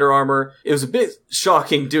Warden Commander armor. It was a bit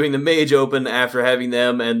shocking doing the Mage Open after having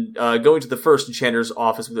them and going to the first Enchanter's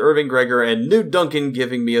office with Irving Gregor and Nude Duncan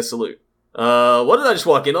giving me a salute. What did I just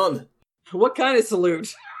walk in on? What kind of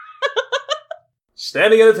salute?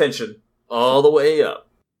 Standing at attention. All the way up.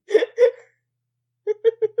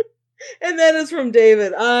 And that is from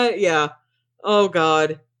David. Yeah. Oh,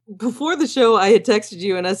 God. Before the show, I had texted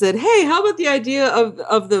you and I said, "Hey, how about the idea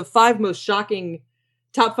of the top 5 most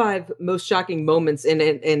shocking moments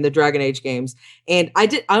in the Dragon Age games?" And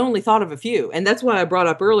I only thought of a few. And that's why I brought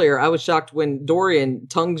up earlier. I was shocked when Dorian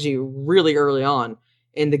tongues you really early on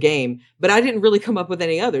in the game, but I didn't really come up with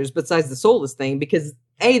any others besides the Solas thing because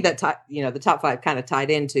the top 5 kind of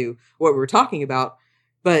tied into what we were talking about.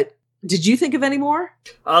 But did you think of any more?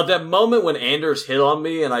 That moment when Anders hit on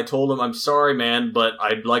me and I told him, "I'm sorry, man, but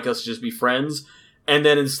I'd like us to just be friends." And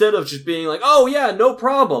then instead of just being like, "Oh yeah, no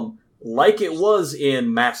problem," like it was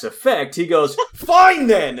in Mass Effect, he goes, "Fine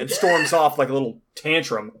then," and storms off like a little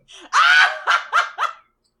tantrum.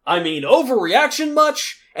 I mean, overreaction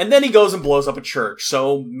much? And then he goes and blows up a church,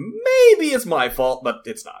 so maybe it's my fault, but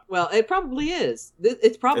it's not. Well, it probably is.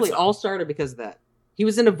 It's probably all started because of that. He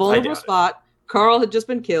was in a vulnerable spot. Carl had just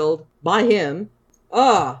been killed by him.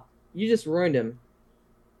 You just ruined him.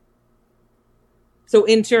 So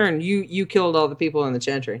in turn, you killed all the people in the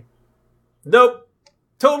Chantry. Nope.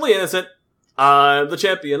 Totally innocent. I'm the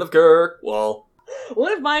champion of Kirkwall.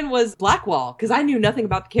 One of mine was Blackwall, because I knew nothing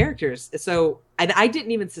about the characters. And I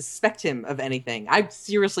didn't even suspect him of anything. I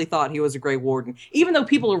seriously thought he was a Grey Warden. Even though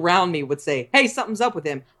people around me would say, "Hey, something's up with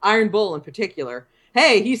him." Iron Bull in particular.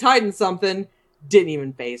 "Hey, he's hiding something." Didn't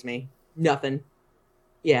even faze me. Nothing.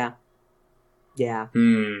 Yeah.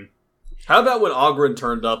 How about when Ogren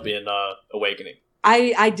turned up in Awakening?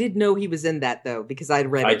 I did know he was in that, though, because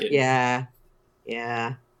I'd read it. Didn't.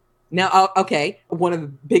 Yeah. Now, okay, one of the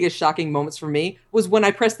biggest shocking moments for me was when I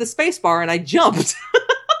pressed the space bar and I jumped.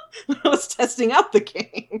 I was testing out the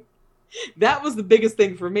game. That was the biggest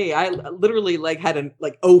thing for me. I literally had an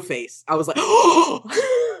O face. I was like, oh!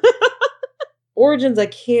 Origins, I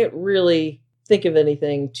can't really think of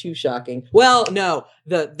anything too shocking. Well, no,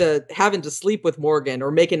 the having to sleep with Morgan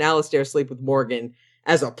or making Alistair sleep with Morgan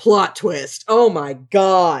as a plot twist. Oh my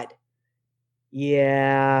god.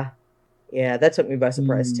 Yeah, that took me by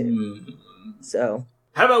surprise too. So,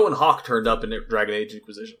 how about when Hawk turned up in Dragon Age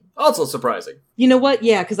Inquisition? Also surprising. You know what?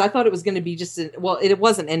 Yeah, because I thought it was going to be just it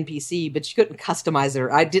was an NPC, but you couldn't customize it.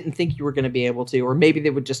 Or I didn't think you were going to be able to, or maybe they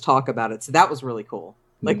would just talk about it. So that was really cool.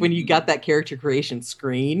 Like when you got that character creation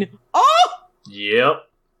screen. Oh! Yep.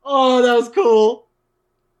 Oh, that was cool.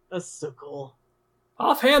 That's so cool.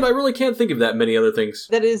 Offhand, I really can't think of that many other things.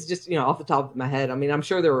 That is just, off the top of my head. I mean, I'm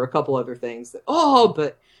sure there were a couple other things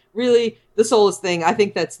but really, the Solas thing, I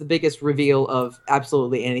think that's the biggest reveal of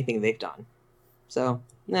absolutely anything they've done. So,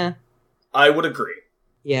 nah. I would agree.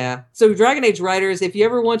 Yeah. So, Dragon Age writers, if you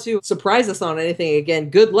ever want to surprise us on anything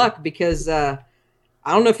again, good luck, because I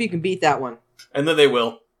don't know if you can beat that one. And then they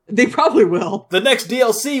will. They probably will. The next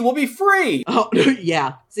DLC will be free! Oh,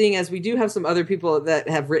 yeah. Seeing as we do have some other people that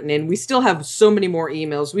have written in, we still have so many more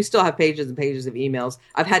emails. We still have pages and pages of emails.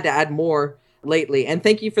 I've had to add more lately. And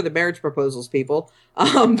thank you for the marriage proposals, people.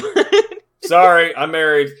 Sorry, I'm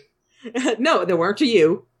married. No, they weren't to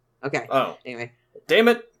you. Okay. Oh. Anyway. Damn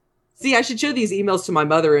it. See, I should show these emails to my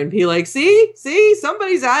mother and be like, see,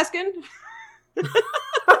 somebody's asking.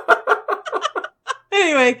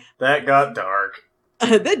 Anyway. That got dark.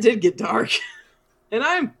 That did get dark. And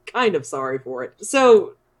I'm kind of sorry for it.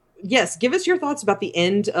 So, yes, give us your thoughts about the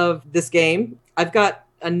end of this game. I've got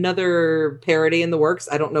another parody in the works.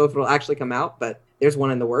 I don't know if it'll actually come out, but there's one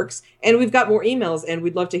in the works. And we've got more emails, and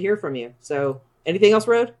we'd love to hear from you. So, anything else,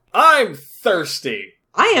 Rode? I'm thirsty.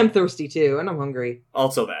 I am thirsty, too, and I'm hungry.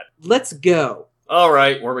 Also that. Let's go. All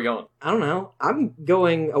right, where are we going? I don't know. I'm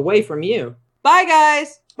going away from you. Bye,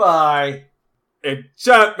 guys. Bye.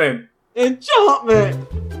 Enchantment. Enchantment.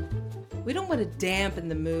 We don't want to dampen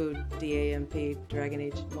the mood, DAMP, Dragon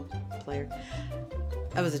Age multiplayer.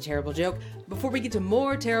 That was a terrible joke. Before we get to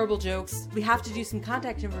more terrible jokes, we have to do some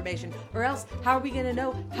contact information, or else how are we going to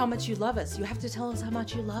know how much you love us? You have to tell us how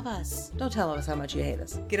much you love us. Don't tell us how much you hate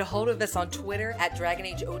us. Get a hold of us on Twitter at Dragon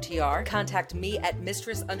Age OTR. Contact me at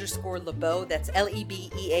mistress_LeBeau, that's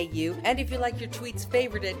LEBEAU. And if you like your tweets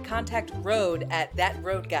favorited, contact Road at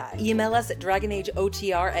ThatRoadGuy. Email us at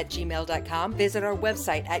dragonageotr@gmail.com. Visit our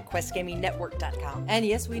website at questgamingnetwork.com. And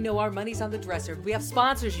yes, we know our money's on the dresser. We have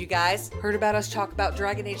sponsors, you guys. Heard about us talk about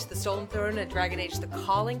Dragon Age The Stolen Throne and Dragon Age The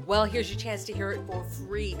Calling? Well, here's your chance to hear it for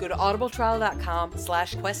free. Go to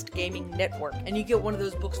audibletrial.com/questgamingnetwork and you get one of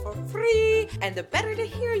those books for free. And the better to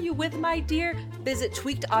hear you with, my dear, visit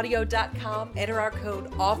tweakedaudio.com, enter our code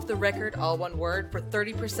OFFTHERECORD, all one word, for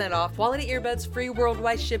 30% off, quality earbuds, free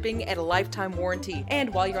worldwide shipping, and a lifetime warranty.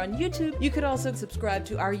 And while you're on YouTube, you could also subscribe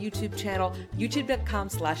to our YouTube channel,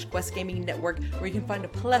 youtube.com/questgamingnetwork, where you can find a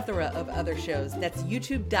plethora of other shows. That's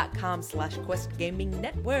youtube.com/questgamingnetwork.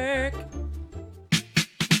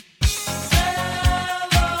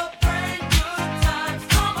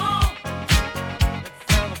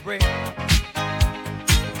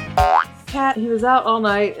 Cat, he was out all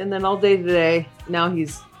night and then all day today. Now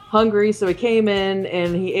he's hungry, so he came in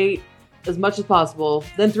and he ate as much as possible,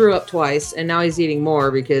 then threw up twice, and now he's eating more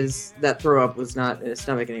because that throw up was not in his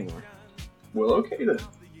stomach anymore. Well, okay then.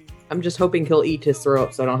 I'm just hoping he'll eat his throw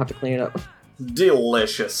up so I don't have to clean it up.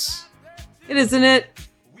 Delicious. It isn't it?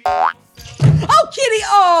 Oh, kitty!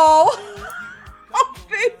 Oh! Oh,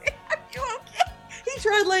 baby! Are you okay? He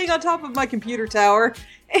tried laying on top of my computer tower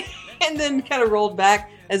and then kind of rolled back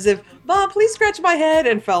as if, Mom, please scratch my head,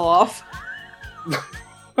 and fell off.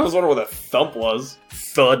 I was wondering what that thump was.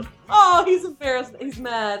 Thud. Oh, he's embarrassed. He's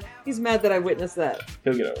mad. He's mad that I witnessed that.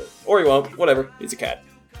 He'll get over it. Or he won't. Whatever. He's a cat.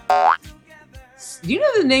 Do you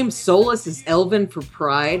know the name Solas is Elven for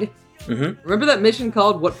pride? Mm-hmm. Remember that mission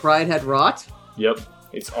called What Pride Had Wrought? Yep.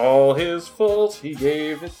 It's all his fault. He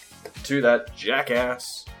gave it to that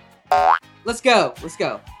jackass. Let's go. Let's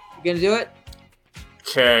go. You gonna do it?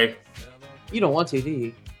 Okay. You don't want to, do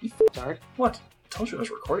you? You f***ard. What? I told you I was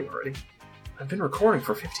recording already. I've been recording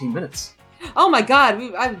for 15 minutes. Oh my god,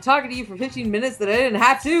 I've been talking to you for 15 minutes that I didn't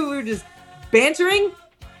have to. We were just bantering?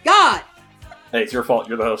 God! Hey, it's your fault.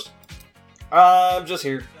 You're the host. I'm just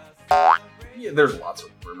here. Yeah, there's lots of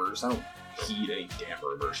rumors. I don't heed any damn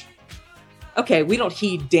rumors. Okay, we don't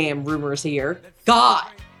heed damn rumors here. God!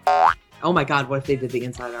 Oh my god, what if they did the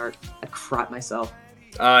inside art? I'd crap myself.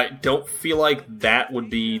 I don't feel like that would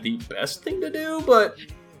be the best thing to do, but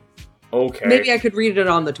okay. Maybe I could read it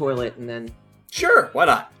on the toilet and then... Sure, why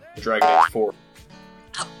not? Dragon Age 4.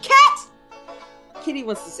 Oh, cat! Kitty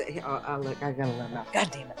wants to say, look, I gotta let him out. God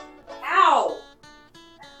damn it. Ow!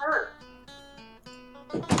 That hurt.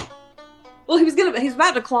 Well, he's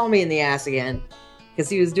about to claw me in the ass again. Because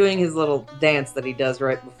he was doing his little dance that he does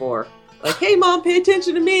right before. Like, hey, Mom, pay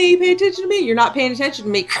attention to me. Pay attention to me. You're not paying attention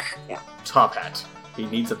to me. Yeah. Top hat. He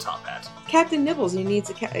needs a top hat. Captain Nibbles, he needs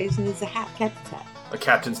a hat. Captain's hat. A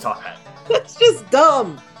captain's top hat. That's just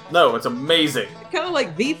dumb. No, it's amazing. Kind of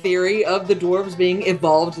like the theory of the dwarves being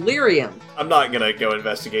evolved lyrium. I'm not gonna go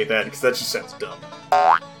investigate that because that just sounds dumb.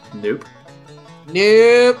 Nope.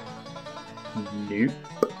 Nope. Nope.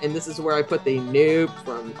 And this is where I put the nope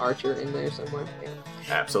from Archer in there somewhere. Yeah.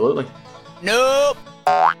 Absolutely. Nope.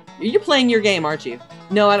 You're playing your game, aren't you?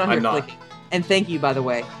 No, I don't hear I'm not. clicking. And thank you, by the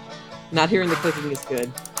way. Not hearing the clicking is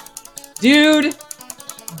good. Dude!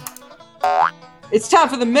 It's time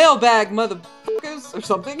for the mailbag, motherfuckers, or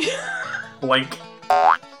something. Blink.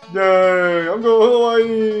 Yay! I'm going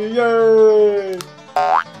Hawaii! Yay!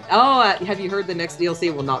 Oh, have you heard the next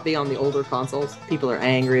DLC will not be on the older consoles? People are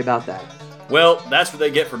angry about that. Well, that's what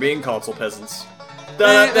they get for being console peasants.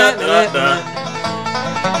 Da, da, da, da, da.